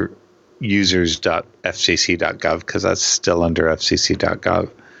users.fcc.gov, because that's still under fcc.gov.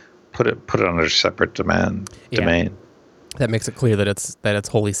 Put it under a separate domain. That makes it clear that it's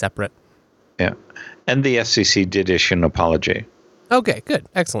wholly separate. Yeah. And the FCC did issue an apology. Okay, good.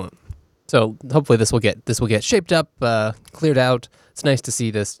 Excellent. So hopefully this will get shaped up, cleared out. It's nice to see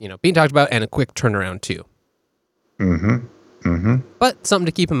this, being talked about, and a quick turnaround too. But something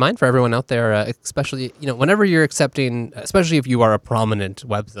to keep in mind for everyone out there, especially, whenever you're accepting, especially if you are a prominent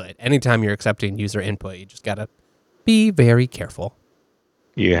website, anytime you're accepting user input, you just got to be very careful.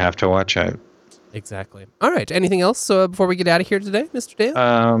 You have to watch out. Exactly. All right. Anything else before we get out of here today, Mr.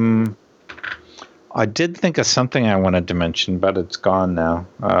 Dale? I did think of something I wanted to mention, but it's gone now.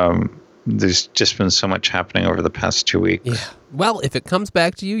 There's just been so much happening over the past 2 weeks. Yeah. Well, if it comes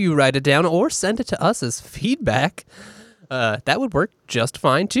back to you, you write it down or send it to us as feedback. That would work just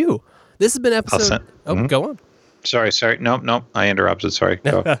fine, too. This has been episode... Go on. Sorry. Nope. I interrupted. Sorry.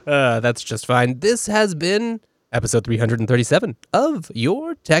 Go. That's just fine. This has been episode 337 of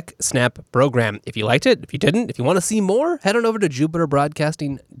your TechSNAP program. If you liked it, if you didn't, if you want to see more, head on over to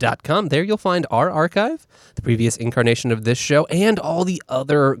jupiterbroadcasting.com. There you'll find our archive, the previous incarnation of this show, and all the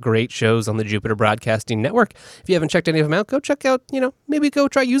other great shows on the Jupiter Broadcasting Network. If you haven't checked any of them out, go check out, maybe go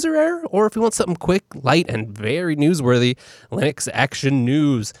try User Error, or if you want something quick, light, and very newsworthy, Linux Action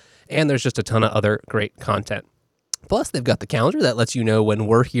News. And there's just a ton of other great content. Plus, they've got the calendar that lets you know when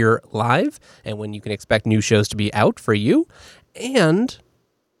we're here live and when you can expect new shows to be out for you. And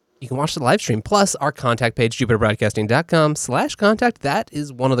you can watch the live stream. Plus, our contact page, jupiterbroadcasting.com/contact. That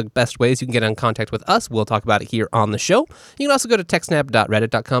is one of the best ways you can get in contact with us. We'll talk about it here on the show. You can also go to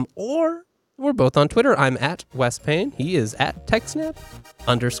techsnap.reddit.com, or we're both on Twitter. I'm at Wes Payne. He is at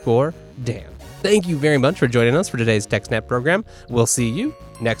techsnap_Dan. Thank you very much for joining us for today's TechSNAP program. We'll see you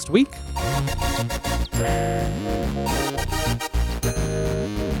next week.